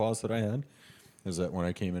M&M clause that I had. Is that when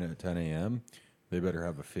I came in at 10 a.m., they better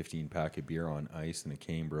have a 15-pack of beer on ice and a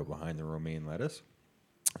Cambro behind the romaine lettuce.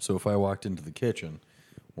 So if I walked into the kitchen,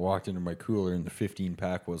 walked into my cooler, and the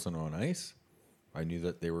 15-pack wasn't on ice, I knew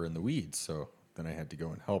that they were in the weeds. So then I had to go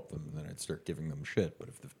and help them, and then I'd start giving them shit. But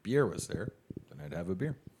if the beer was there, then I'd have a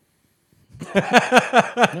beer.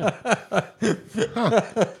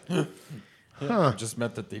 It just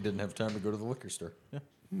meant that they didn't have time to go to the liquor store. Yeah.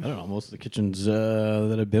 I don't know. Most of the kitchens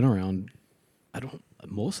that I've been around,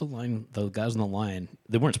 most of the guys on the line,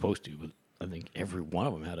 they weren't supposed to, but I think every one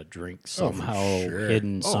of them had a drink somehow sure.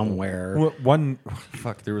 hidden somewhere. Well,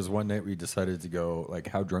 there was one night we decided to go, like,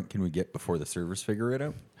 how drunk can we get before the servers figure it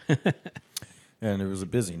out? And it was a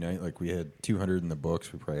busy night. Like, we had 200 in the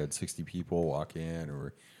books. We probably had 60 people walk in, and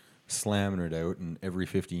we're slamming it out. And every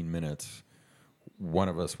 15 minutes, one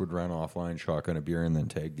of us would run offline, shotgun a beer, and then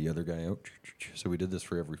tag the other guy out. So we did this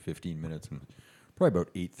for every 15 minutes, and probably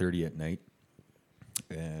about 8:30 at night.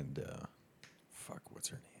 And, what's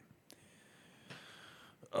her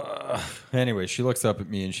name? Anyway, she looks up at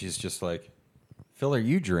me, and she's just like, Phil, are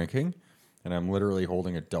you drinking? And I'm literally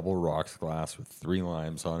holding a double rocks glass with 3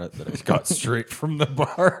 limes on it that I got straight from the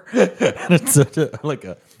bar. And it's like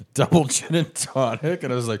a double gin and tonic.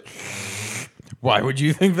 And I was like, why would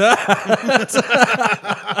you think that?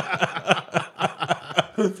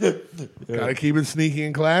 Gotta keep it sneaky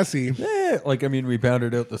and classy. Yeah, like, I mean, we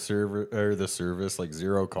pounded out the service, like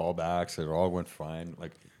 0 callbacks. It all went fine.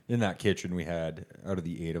 Like, in that kitchen, we had, out of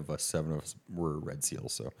the 8 of us, 7 of us were Red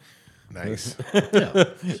Seals. So Nice. See,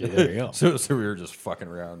 there you go. So we were just fucking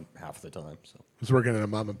around half the time. So I was working at a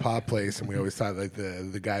mom and pop place, and we always thought like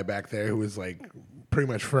the guy back there who was like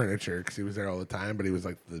pretty much furniture because he was there all the time, but he was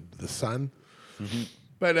like the son. Mm-hmm.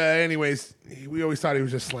 But anyways, we always thought he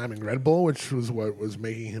was just slamming Red Bull, which was what was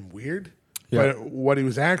making him weird. Yeah. But what he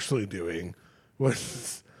was actually doing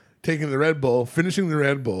was taking the Red Bull, finishing the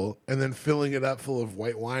Red Bull, and then filling it up full of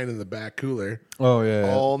white wine in the back cooler. Oh,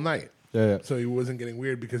 yeah. All night. Yeah. So he wasn't getting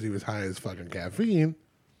weird because he was high as fucking caffeine.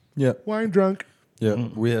 Yeah. Wine drunk. Yeah.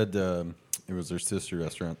 We had, it was our sister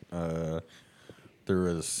restaurant. There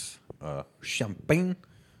was champagne,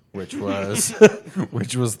 which was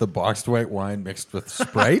the boxed white wine mixed with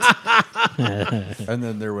Sprite. And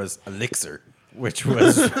then there was elixir, which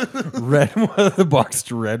was the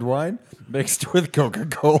boxed red wine mixed with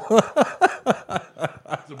Coca-Cola.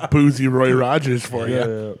 Boozy Roy Rogers for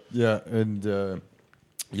you. Yeah. And,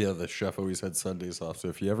 yeah, the chef always had Sundays off. So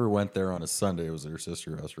if you ever went there on a Sunday, it was their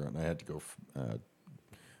sister restaurant. And I had to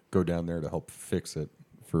go down there to help fix it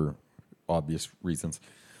for obvious reasons.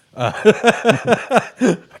 I'm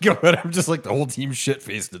just like, the whole team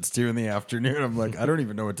shit-faced. It's 2 PM. I'm like, I don't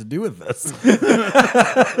even know what to do with this.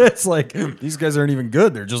 It's like, these guys aren't even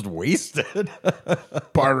good. They're just wasted.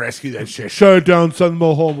 Bar rescue that shit. Shut it down, send them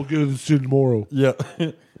all home. We'll get it to tomorrow. Yeah.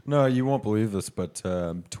 No, you won't believe this, but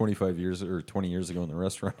 20 years ago in the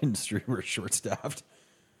restaurant industry, we were short-staffed.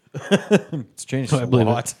 It's changed a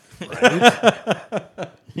lot.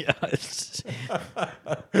 Yeah.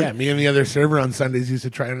 Yeah, me and the other server on Sundays used to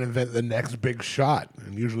try and invent the next big shot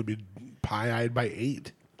and usually be pie-eyed by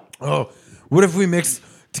 8. Oh, what if we mixed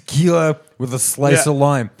tequila with a slice of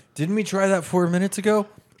lime? Didn't we try that 4 minutes ago?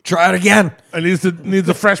 Try it again. It needs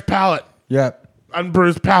a fresh palate. Yeah.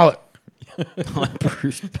 Unbruised palate.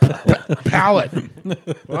 Palate.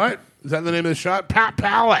 What? Is that the name of the shot?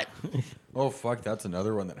 Palate. Oh, fuck. That's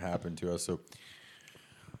another one that happened to us. So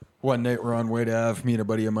one night we're on Wade Ave. Me and a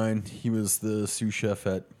buddy of mine. He was the sous chef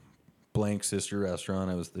at blank sister restaurant.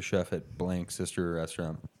 I was the chef at blank sister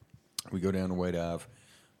restaurant. We go down to Wade Ave.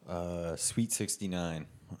 Sweet 69.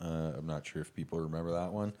 I'm not sure if people remember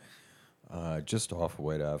that one. Just off of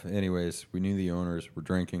Wade Ave. Anyways, we knew the owners. We're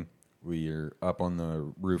drinking. We are up on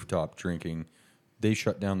the rooftop drinking. They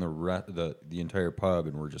shut down the entire pub,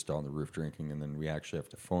 and we're just on the roof drinking. And then we actually have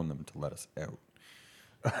to phone them to let us out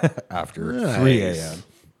after 3 a.m.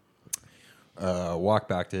 Walk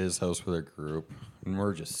back to his house with our group, and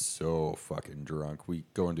we're just so fucking drunk. We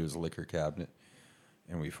go into his liquor cabinet,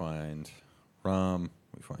 and we find rum,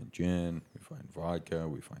 we find gin, we find vodka,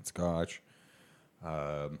 we find scotch.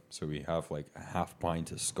 So we have like a half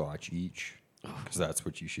pint of scotch each. Because that's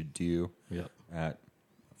what you should do at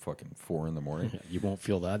fucking 4 a.m. Yeah, you won't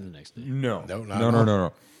feel that the next day. No.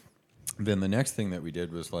 Then the next thing that we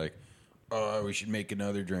did was like, we should make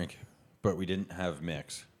another drink. But we didn't have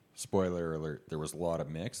mix. Spoiler alert, there was a lot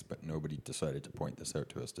of mix, but nobody decided to point this out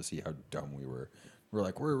to us to see how dumb we were. We're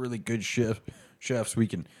like, we're really good chefs. We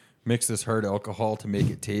can mix this hard alcohol to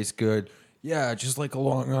make it taste good. Yeah, just like a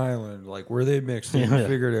Long Island. Like, where they mixed it, we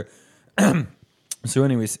figured it. So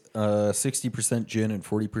anyways, 60% gin and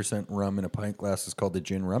 40% rum in a pint glass is called the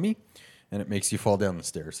gin rummy, and it makes you fall down the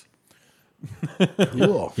stairs.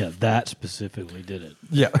 Cool. Yeah, that specifically did it.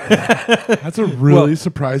 Yeah. That's a really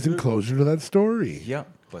surprising closure to that story. Yeah,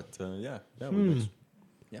 but we just,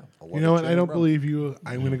 You know what? I don't believe you.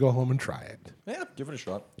 I'm going to go home and try it. Yeah, give it a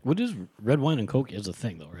shot. What is red wine and Coke is a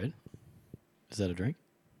thing, though, right? Is that a drink?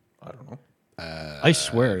 I don't know. I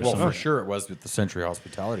swear. Well, for sure it was with the Century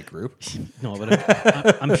Hospitality Group. No,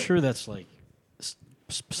 but I'm sure that's like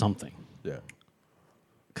something. Yeah.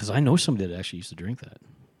 Because I know somebody that actually used to drink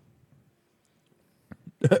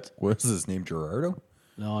that. What was his name? Gerardo?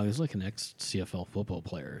 No, it was like an ex-CFL football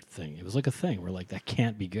player thing. It was like a thing where like that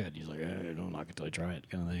can't be good. He's like, don't knock it till I try it,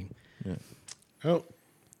 kind of thing. Yeah. Oh,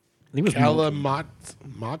 I think it was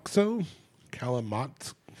Kalamotso?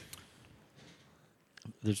 Kalamotz?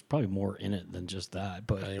 There's probably more in it than just that,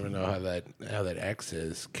 but I don't even know how that X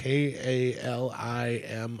is.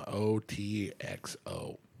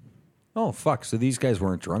 KALIMOTXO. Oh, fuck. So these guys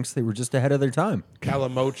weren't drunks. They were just ahead of their time.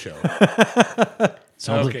 Calamocho.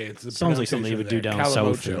 sounds Okay, like, it's the sounds like something you would do down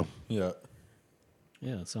pronunciation south. there. too. Yeah.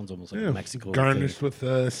 Yeah, it sounds almost like Yeah. a Mexico Garnished thing.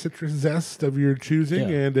 with citrus zest of your choosing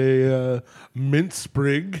Yeah. and a mint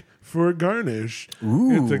sprig for a garnish.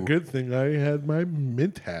 Ooh. It's a good thing I had my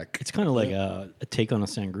mint hack. It's kind of like a take on a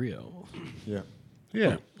sangria. Yeah.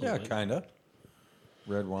 Yeah. Yeah, kind of.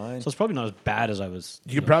 Red wine. So it's probably not as bad as I was.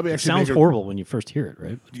 You could probably it actually sounds make a- horrible when you first hear it,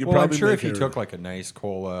 right? You Well, I'm probably sure make if you a- took like a nice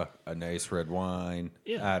cola, a nice red wine,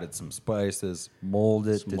 Yeah. added some spices,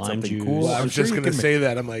 molded, Some did lime something juice. cool. Well, I I'm was sure just you going to could say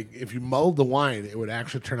that. I'm like, if you mulled the wine, it would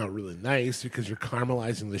actually turn out really nice because you're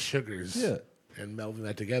caramelizing the sugars Yeah. and melding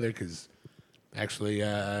that together. Because actually,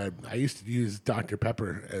 I used to use Dr.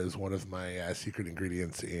 Pepper as one of my secret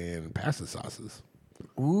ingredients in pasta sauces.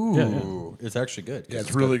 Ooh, Yeah, it's actually good. 'cause Yeah,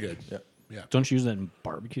 it's really good. Yeah. Yeah. Don't you use that in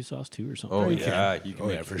barbecue sauce too, or something? Oh, you yeah. can. You can Oh,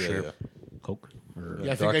 make yeah, for sure. yeah. Coke or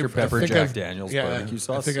Yeah, I Dr. think Pepper, I think Jack I've- Daniels yeah, barbecue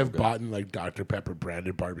sauce, I think so I've good. bought like Dr. Pepper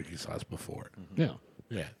branded barbecue sauce before. yeah,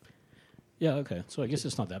 Yeah. yeah. Okay, so I guess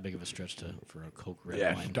it's not that big of a stretch for a Coke red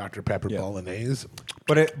Yeah. wine. Dr. Pepper Yeah. bolognese.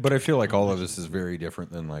 But I feel like all of this is very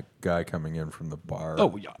different than like guy coming in from the bar.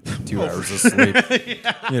 Oh yeah, 2 hours of sleep.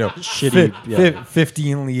 You know, Shitty, yeah.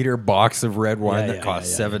 15-liter box of red wine Yeah, that yeah,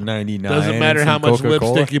 costs yeah. $7.99. Doesn't matter how some much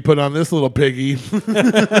Coca-Cola. lipstick you put on this little piggy.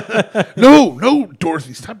 No,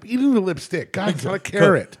 Dorothy, stop eating the lipstick. God, it's not a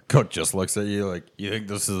carrot. Cook just looks at you like, you think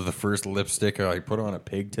this is the first lipstick I put on a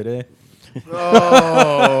pig today?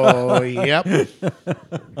 Oh, yep.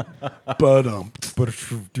 But nice.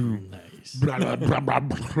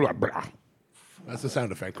 That's the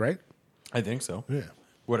sound effect, right? I think so. Yeah.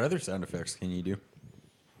 What other sound effects can you do?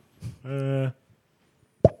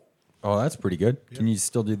 Oh, that's pretty good. Can you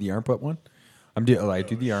still do the armpit one? I do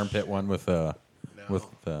the armpit one with I'm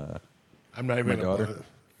not even My gonna daughter. bother.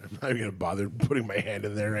 I'm not even gonna bother putting my hand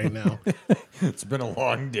in there right now. It's been a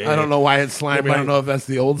long day. I don't know why it's slimy. I don't know if that's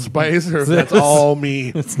the Old Spice or if that's all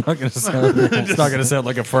me. It's not gonna sound. It's not gonna sound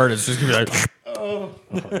like a fart. It's just gonna be like.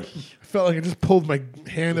 I felt like I just pulled my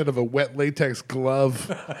hand out of a wet latex glove.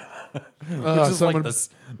 Which is like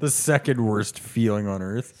the second worst feeling on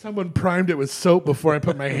earth. Someone primed it with soap before I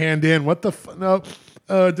put my hand in. What the no?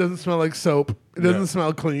 It doesn't smell like soap. It doesn't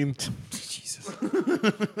smell clean. Jesus.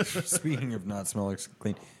 Speaking of not smelling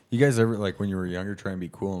clean, you guys ever like when you were younger try and be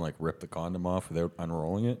cool and like rip the condom off without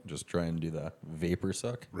unrolling it? Just try and do the vapor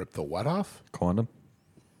suck Rip the what off? condom.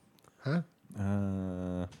 Huh?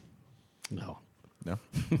 No. No.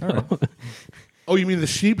 Oh, you mean the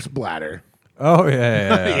sheep's bladder? Oh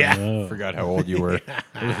yeah. Yeah. Forgot how old you were.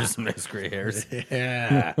 Those are some nice gray hairs.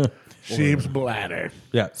 Yeah. Sheep's bladder.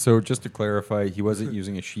 Yeah. So just to clarify, he wasn't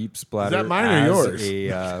using a sheep's bladder. that mine or as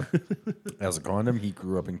yours? As a condom. He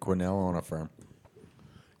grew up in Quesnel on a farm.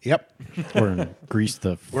 Yep. Or in Greece,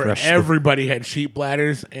 the Where fresh everybody had sheep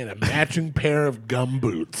bladders and a matching pair of gum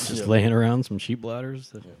boots. just laying around some sheep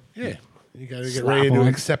bladders. Yeah. You got to get Slap ready to on.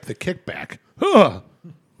 accept the kickback. Huh.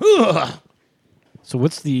 Huh. So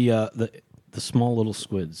what's the small little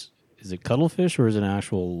squids? Is it cuttlefish or is it an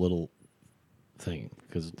actual little thing?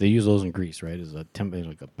 Because they use those in Greece, right? Is a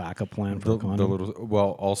like a backup plan for the condom?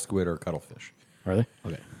 All squid are cuttlefish. Are they?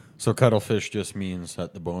 Okay. So cuttlefish just means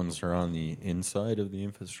that the bones are on the inside of the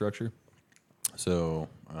infrastructure. So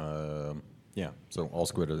so all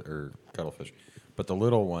squid are cuttlefish, but the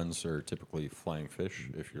little ones are typically flying fish.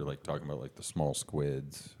 If you're like talking about like the small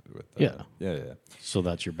squids, with yeah. So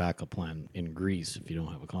that's your backup plan in Greece if you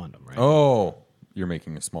don't have a condom, right? Oh, you're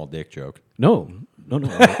making a small dick joke. No. no.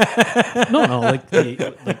 Like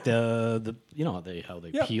the you know how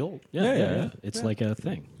they peel. Yeah. It's like a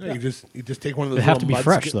thing. Yeah, you just take one of those. They have to little be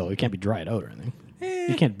fresh skip- though. It can't be dried out or anything.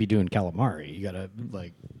 You can't be doing calamari. You gotta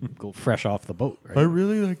like go fresh off the boat, right?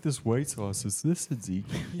 really like this white sauce. Is this tzatziki?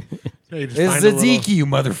 Yeah, you just It's find a little- tzatziki, you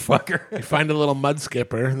motherfucker. You find a little mud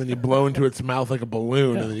skipper, and then you blow into its mouth like a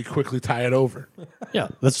balloon, and then you quickly tie it over. Yeah,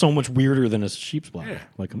 that's so much weirder than a sheep's bladder. Yeah.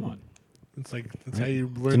 Like, come on. It's like that's how you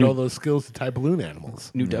learned all those skills to tie balloon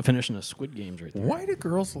animals. New definition of Squid Games right there. Why do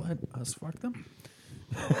girls let us fuck them?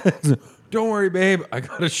 Don't worry, babe. I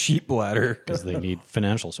got a sheep bladder. Because they need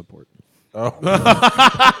financial support.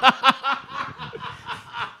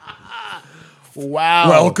 Wow.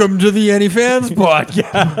 Welcome to the Any Fans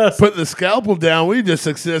podcast. Put the scalpel down. We just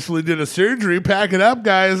successfully did a surgery. Pack it up,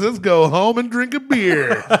 guys. Let's go home and drink a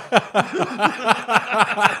beer.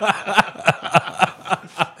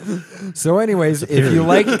 So anyways, if you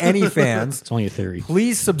like Any Fans, It's only a theory.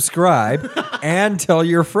 please subscribe and tell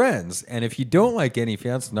your friends. And if you don't like Any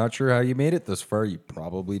Fans, not sure how you made it this far, you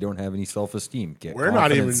probably don't have any self-esteem. Get We're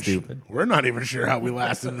not even stupid. We're not even sure how we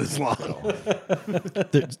lasted this long.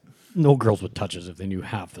 There's no girls would touch us if they knew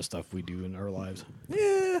half the stuff we do in our lives.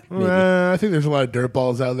 I think there's a lot of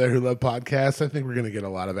dirtballs out there who love podcasts. I think we're going to get a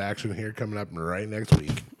lot of action here coming up right next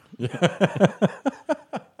week.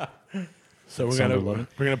 So we're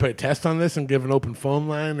gonna put a test on this and give an open phone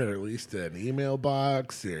line or at least an email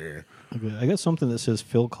box or. Okay, I got something that says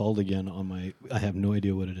Phil called again on my. I have no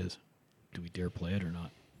idea what it is. Do we dare play it or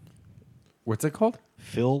not? What's it called?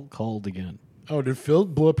 Phil called again. Oh, did Phil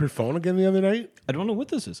blow up your phone again the other night? I don't know what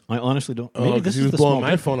this is. I honestly don't. Oh, Maybe this he is was the blowing small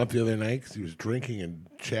my bit. phone up the other night because he was drinking and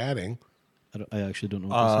chatting. I actually don't know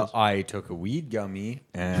what this is. I took a weed gummy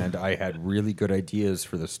and I had really good ideas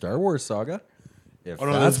for the Star Wars saga. If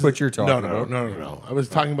that's what you're talking about. No. I was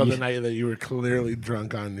talking about the night that you were clearly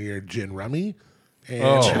drunk on your gin rummy and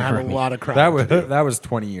Oh. had a lot of crying. That was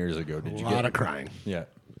 20 years ago. Did a you lot get of crying. Yeah.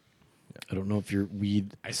 I don't know if your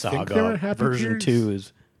weed think they were saga Happy version Tears. 2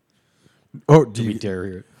 is. Oh, Do we dare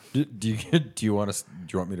hear it? do you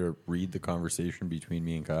want me to read the conversation between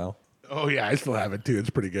me and Kyle? Oh yeah, I still have it too.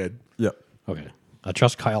 It's pretty good. Yep. Okay. I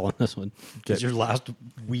trust Kyle on this one. Because your last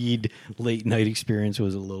weed late night experience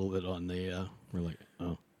was a little bit on the. We're like,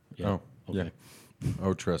 oh, yeah. Oh, Okay. yeah.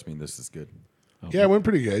 Oh, trust me, this is good. Yeah, it went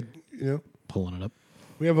pretty good. You know, Pulling it up.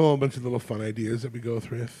 we have a whole bunch of little fun ideas that we go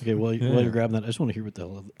through. Okay, while you're grabbing that, I just want to hear what the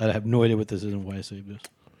hell. I have no idea what this is and why I saved this.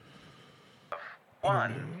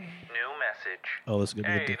 One new message. Oh, this is good.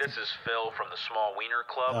 Hey, this is Phil from the Small Wiener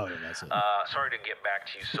Club. Oh, yeah, that's it. Sorry to get back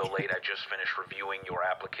to you so late. I just finished reviewing your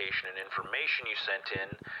application and information you sent in,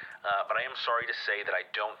 but I am sorry to say that I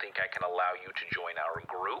don't think I can allow you to join our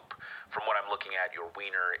group. From what I'm looking at, your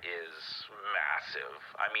wiener is massive.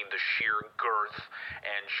 I mean, the sheer girth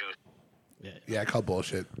and juice. Yeah, I call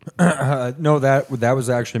bullshit. No, that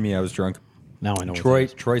was actually me. I was drunk. Now I know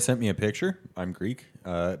what Troy sent me a picture. I'm Greek,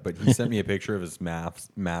 but he sent me a picture of his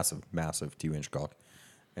massive 2-inch cock,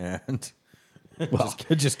 and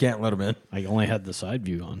just can't let him in. I only had the side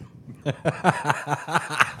view on.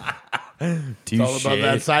 It's all about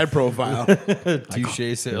that side profile.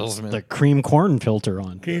 Touche salesman. The cream corn filter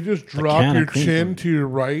on. Can you just The drop can your of cream chin corn. to your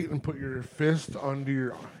right and put your fist onto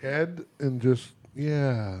your head and just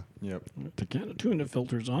Yep. The can of tuna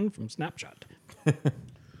filters on from Snapchat.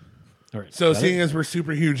 All right. So, Got seeing it? as we're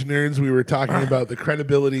super huge nerds, we were talking about the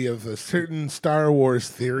credibility of a certain Star Wars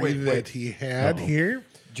theory that he had here.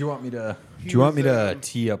 Do you want me to? Do you want me to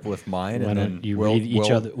tee up with mine? Why and don't then you we'll- read each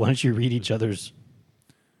we'll- other? Why don't you read each other's?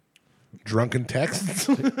 Drunken texts.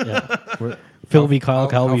 Yeah. Phil v. Kyle,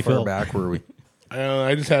 Kyle How v. far Phil. back were we?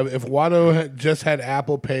 I just have, if Watto had just had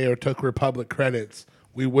Apple Pay or took Republic credits,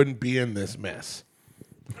 we wouldn't be in this mess.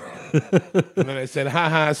 And then I said,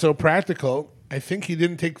 haha, so practical. I think he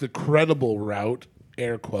didn't take the credible route,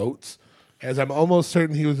 air quotes, as I'm almost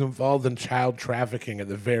certain he was involved in child trafficking at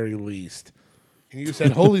the very least. And you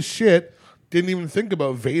said, holy shit, didn't even think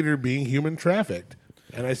about Vader being human trafficked.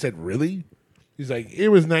 And I said, really? He's like, it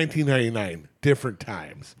was 1999, different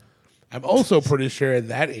times. I'm also pretty sure at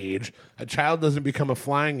that age, a child doesn't become a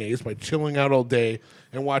flying ace by chilling out all day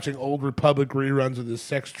and watching old Republic reruns with his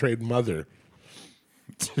sex trade mother.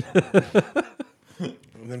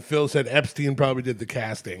 And then Phil said Epstein probably did the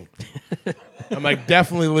casting. I'm like,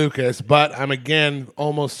 definitely Lucas, but I'm again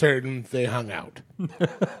almost certain they hung out.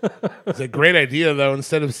 It's a great idea, though.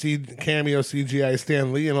 Instead of cameo CGI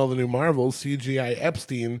Stan Lee and all the new Marvels, CGI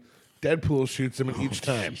Epstein, Deadpool shoots him each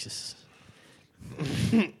time. Jesus.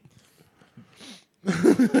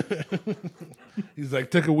 He's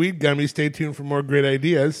like, took a weed gummy. Stay tuned for more great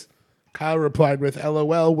ideas. Kyle replied with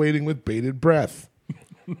LOL, waiting with bated breath.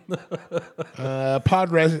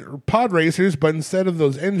 Pod racers, but instead of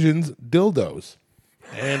those engines, dildos.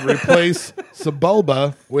 And replace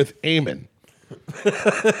Sebulba with Eamon.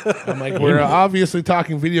 I'm like, we're obviously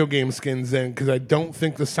talking video game skins then, because I don't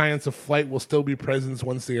think the science of flight will still be present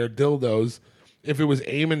once they are dildos. If it was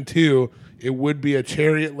Eamon 2, it would be a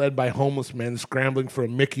chariot led by homeless men scrambling for a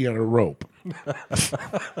Mickey on a rope.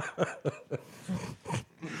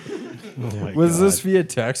 Was this via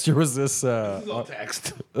text or was this? All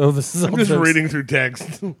text. Oh, this is. I'm just reading through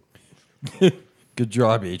text. Good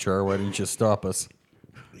job, HR. Why didn't you stop us?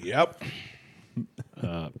 Yep.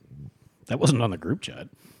 That wasn't on the group chat.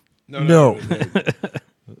 No.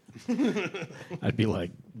 I'd be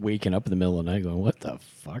like, waking up in the middle of the night going, what the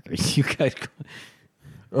fuck are you guys going?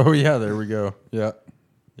 Oh, yeah, there we go. Yeah.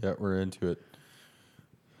 Yeah, we're into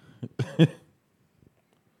it.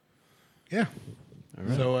 Yeah.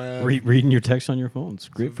 Right. So reading your text on your phone. It's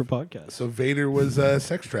great for podcasts. So Vader was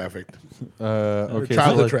sex trafficked. Okay,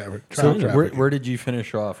 child so, trafficked. so where did you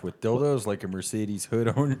finish off? With dildos like a Mercedes hood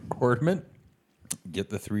ornament? Get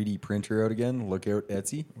the 3D printer out again? Look out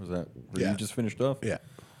Etsy? Was that where you just finished off? Yeah.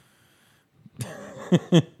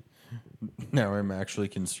 Now I'm actually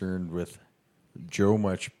concerned with Joe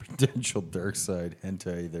much potential dark side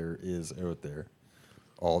hentai there is out there.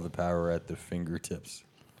 All the power at the fingertips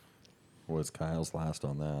was Kyle's last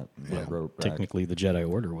on that. Yeah. I wrote back. Technically, the Jedi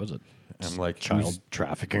Order was it? I'm like Child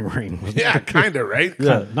trafficking ring. Yeah, kind of, right?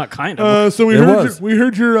 Yeah, not kind of. So we It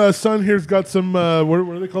heard your son here's got some. What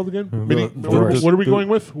are they called again? Midi, what are we going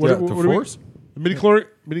with? What, yeah, what the are we- Force? Midi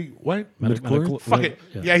what? Fuck it.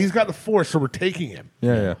 Yeah. Yeah, he's got the Force, so we're taking him.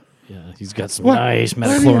 Yeah. Yeah, he's got some What? nice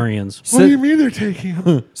metachlorians. What do you mean they're taking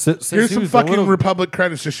him? Since Here's he some was a fucking little- Republic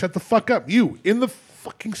credits. Just shut the fuck up. You in the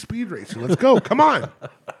fucking speed racer. Let's go. Come on.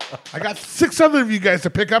 I got 6 other of you guys to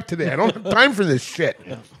pick up today. I don't have time for this shit.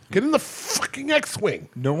 Get in the fucking X-wing.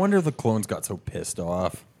 No wonder the clones got so pissed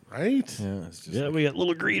off. Right? Yeah, it's just Yeah, we got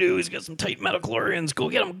little Greedo. He's got some tight metachlorians. Go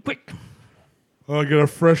get him quick. Oh, I got a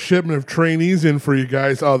fresh shipment of trainees in for you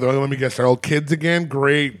guys. Oh, let me guess. They're all kids again?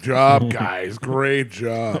 Great job, guys. Great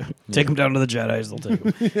job. Take them down to the Jedis. They'll take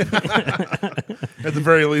them. At the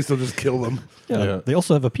very least, they'll just kill them. Yeah. They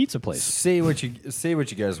also have a pizza place. say what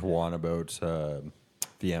you guys want about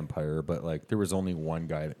the Empire, but like there was only one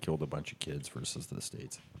guy that killed a bunch of kids versus the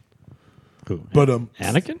States. Who? But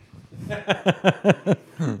Anakin?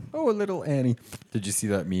 Oh, a little Annie. Did you see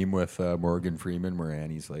that meme with Morgan Freeman where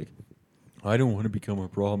Annie's like, I don't want to become a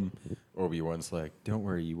problem. Obi-Wan's like, don't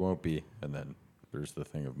worry, you won't be. And then there's the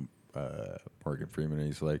thing of Morgan Freeman, and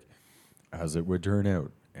he's like, as it would turn out,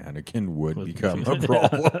 Anakin would become a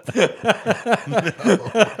problem.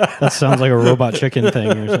 That sounds like a Robot Chicken thing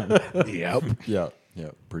or something. Yep. Yeah,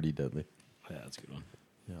 pretty deadly. Yeah, that's a good one.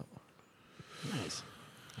 Yeah. Nice.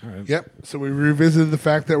 All right. Yep. So we revisited the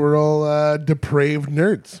fact that we're all depraved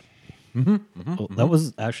nerds. Well, that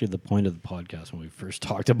was actually the point of the podcast when we first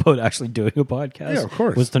talked about actually doing a podcast. Yeah, of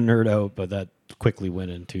course. Was to nerd out, but that quickly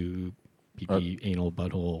went into pee anal,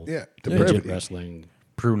 butthole, Yeah, midget depravity. wrestling.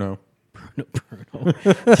 Pruno.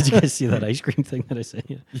 Did you guys see that ice cream thing that I sent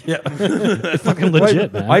you? Yeah. Fucking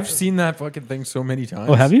legit, man. I've seen that fucking thing so many times.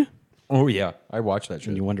 Oh, have you? Oh, yeah. I watch that shit.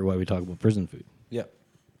 And you wonder why we talk about prison food. Yeah.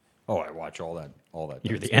 Oh, I watch all that. You're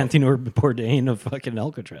dumb the stuff. Anthony Bourdain of fucking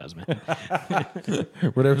Alcatraz, man.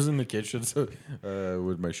 When I was in the kitchen, so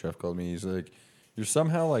when my chef called me, he's like, "You're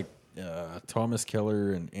somehow like Thomas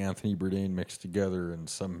Keller and Anthony Bourdain mixed together in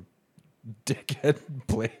some dickhead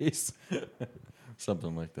place,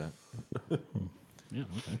 something like that." Yeah,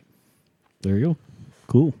 okay. There you go.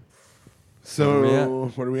 Cool. So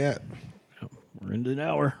what are we at? We're into an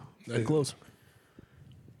hour. Pretty close.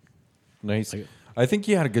 Nice. I think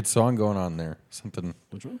you had a good song going on there. Something.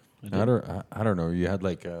 Which one? I don't know. You had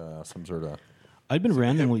like some sort of. I'd been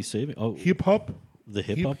randomly saving. Oh, Hip hop? the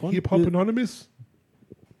hip hop one? Hip hop Anonymous?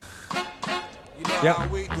 Yeah.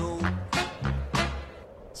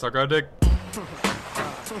 Suck our dick.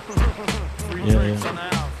 Yeah.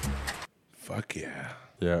 Fuck yeah.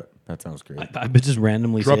 Yeah, that sounds great. I've been just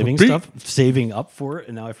randomly Drop a saving beat. stuff, saving up for it,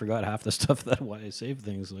 and now I forgot half the stuff that why I save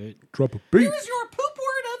things. Like, Drop a beat. Here's your poop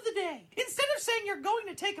word of the day. Instead of saying you're going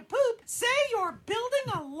to take a poop, say you're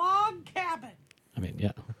building a log cabin. I mean,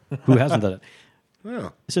 yeah, who hasn't done it? Yeah.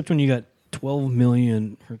 Except when you got 12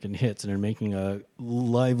 million freaking hits and are making a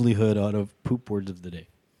livelihood out of poop words of the day.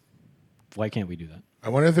 Why can't we do that? I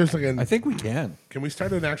wonder if there's like I think we can. Can we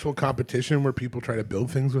start an actual competition where people try to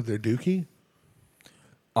build things with their dookie?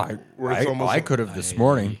 Where it's almost- I could have this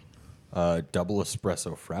morning. Double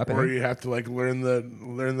espresso frappe. Or you have to like learn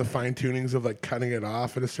the fine tunings of like cutting it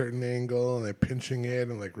off at a certain angle and like pinching it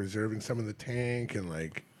and like reserving some of the tank and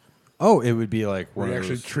like Oh, it would be like where one you're of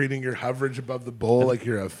actually those. treating your coverage above the bowl like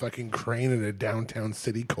you're a fucking crane in a downtown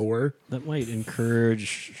city core. That might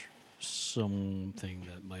encourage something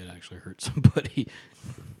that might actually hurt somebody.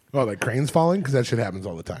 Oh, like cranes falling? Because that shit happens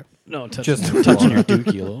all the time. No, Just touching your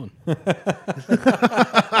dookie alone.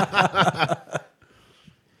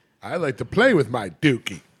 I like to play with my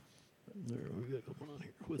dookie.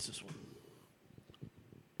 What's this one?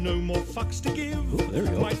 No more fucks to give. Oh, there we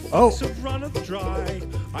go. My fucks have runneth dry.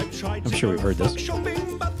 I've tried I'm to sure go we've heard this. fuck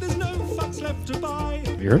shopping, but there's no fucks left to buy.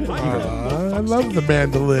 Have you heard it? I love the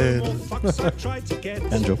mandolin. No more fucks I've tried to get.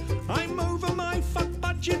 Banjo. I'm over my fuck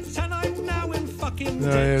budget and I'm now in fucking No,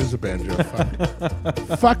 debt. it is a banjo. Fuck.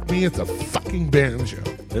 Fuck me, it's a fucking banjo.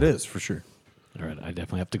 It is, for sure. All right, I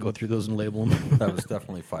definitely have to go through those and label them. That was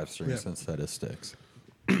definitely 5 strings instead of sticks.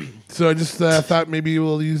 So I just thought maybe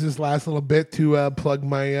we'll use this last little bit to plug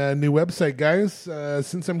my new website, guys.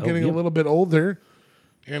 Since I'm getting a little bit older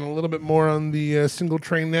and a little bit more on the single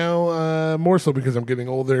train now, more so because I'm getting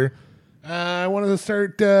older, I wanted to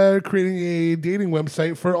start creating a dating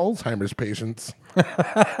website for Alzheimer's patients.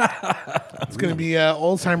 It's going to be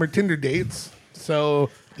Alzheimer Tinder dates. So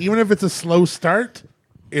even if it's a slow start,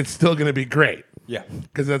 it's still going to be great. Yeah.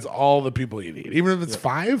 Because that's all the people you need. Even if it's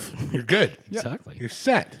 5, you're good. Exactly. You're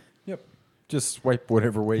set. Yep. Just swipe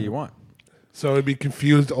whatever way you want. So it'd be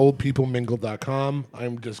confusedoldpeoplemingle.com.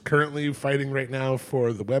 I'm just currently fighting right now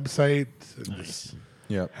for the website. Nice.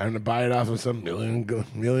 Yep. Having to buy it off of some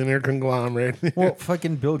millionaire conglomerate. Well,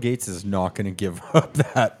 fucking Bill Gates is not going to give up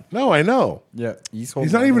that. No, I know. Yeah. He's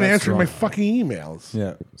not even answering my fucking emails.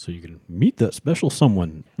 Yeah. So you can meet that special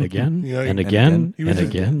someone again You know, and and again He was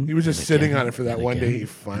and just, again. He was just and sitting again, on it for that and one day. again, He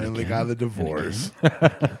finally and got the again, divorce.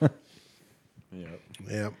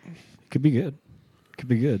 Yep. Could be good. Could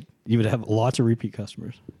be good. You would have lots of repeat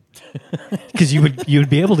customers. Because you would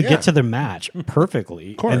be able to get to their match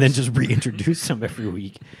perfectly, and then just reintroduce them every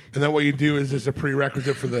week. And then what you do is there's a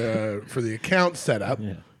prerequisite for the account setup.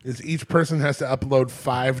 Yeah. Is each person has to upload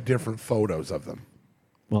 5 different photos of them.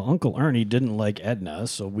 Well, Uncle Ernie didn't like Edna,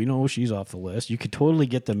 so we know she's off the list. You could totally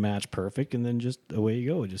get the match perfect, and then just away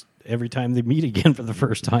you go. Just every time they meet again for the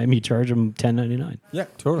first time, you charge them $10.99. Yeah,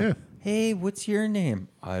 totally. Yeah. Hey, what's your name?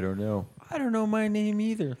 I don't know. I don't know my name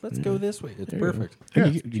either. Let's go this way. It's perfect.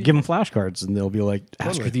 And you give them flashcards, and they'll be like,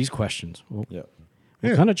 ask her these questions. Well, Yeah.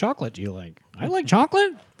 what kind of chocolate do you like? I like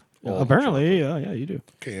chocolate. Well, apparently, yeah, you do.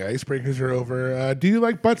 Okay, icebreakers are over. Do you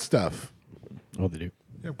like butt stuff? Oh, they do.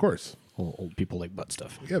 Yeah, of course. Old people like butt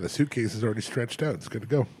stuff. Yeah, the suitcase is already stretched out. It's good to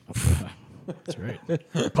go. That's right.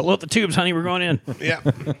 Pull out the tubes, honey. We're going in. Yeah.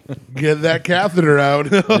 Get that catheter out.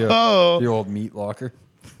 The old meat locker.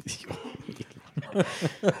 Oh,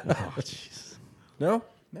 jeez. No?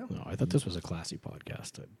 No, I thought this was a classy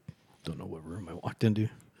podcast. I don't know what room I walked into.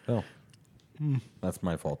 Oh. That's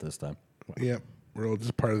my fault this time. Yeah. We're all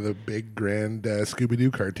just part of the big, grand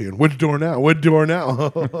Scooby-Doo cartoon. Which door now? What door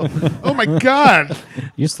now? Oh, my God.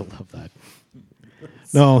 Used to love that.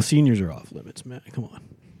 No, seniors are off limits, man. Come on.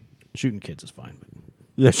 Shooting kids is fine, but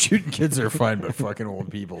Yeah, shooting kids are fine, but fucking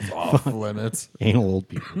old people's off limits. anal old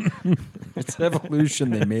people. It's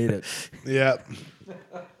evolution. They made it. Yeah.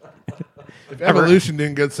 If evolution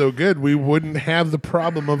didn't get so good, we wouldn't have the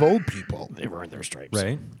problem of old people. They've earned their stripes.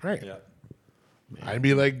 Right? Right. Yeah. I'd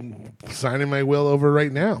be like signing my will over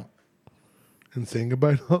right now and saying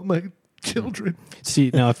goodbye to all my children.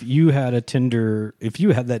 See, now if you had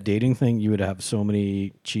that dating thing, you would have so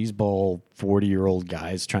many cheeseball 40-year-old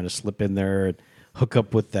guys trying to slip in there and hook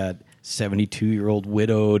up with that 72-year-old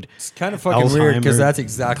widowed. It's kind of fucking weird because Alzheimer. that's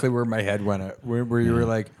exactly where my head went at. Where you were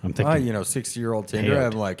like, I'm thinking 60-year-old Tinder.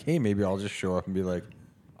 payout. I'm like, hey, maybe I'll just show up and be like,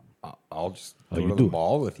 I'll just go you to do the it.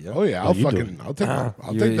 mall with you. Oh yeah, you do it. I'll take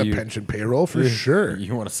You- the you- pension payroll for sure.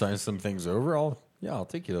 You want to sign some things over? I'll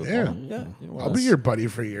take you to the Yeah. mall. Yeah, you know, I'll be your buddy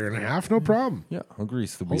for a year and a half, no problem. Yeah, I'll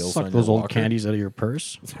grease the I'll wheels. suck on those your old walker. candies out of your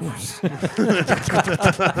purse. That's Who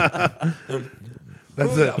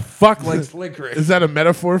it. the fuck likes licorice? Is that a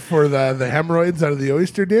metaphor for the hemorrhoids out of the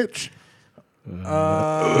oyster ditch?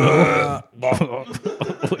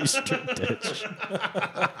 Oyster ditch.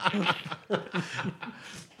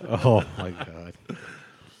 Oh my god.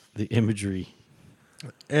 The imagery.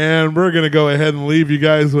 And we're going to go ahead and leave you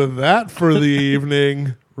guys with that for the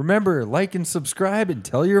evening. Remember, like and subscribe and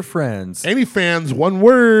tell your friends. Any fans, one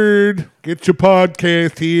word. Get your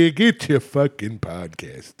podcast here. Get your fucking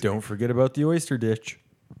podcast. Don't forget about the oyster ditch.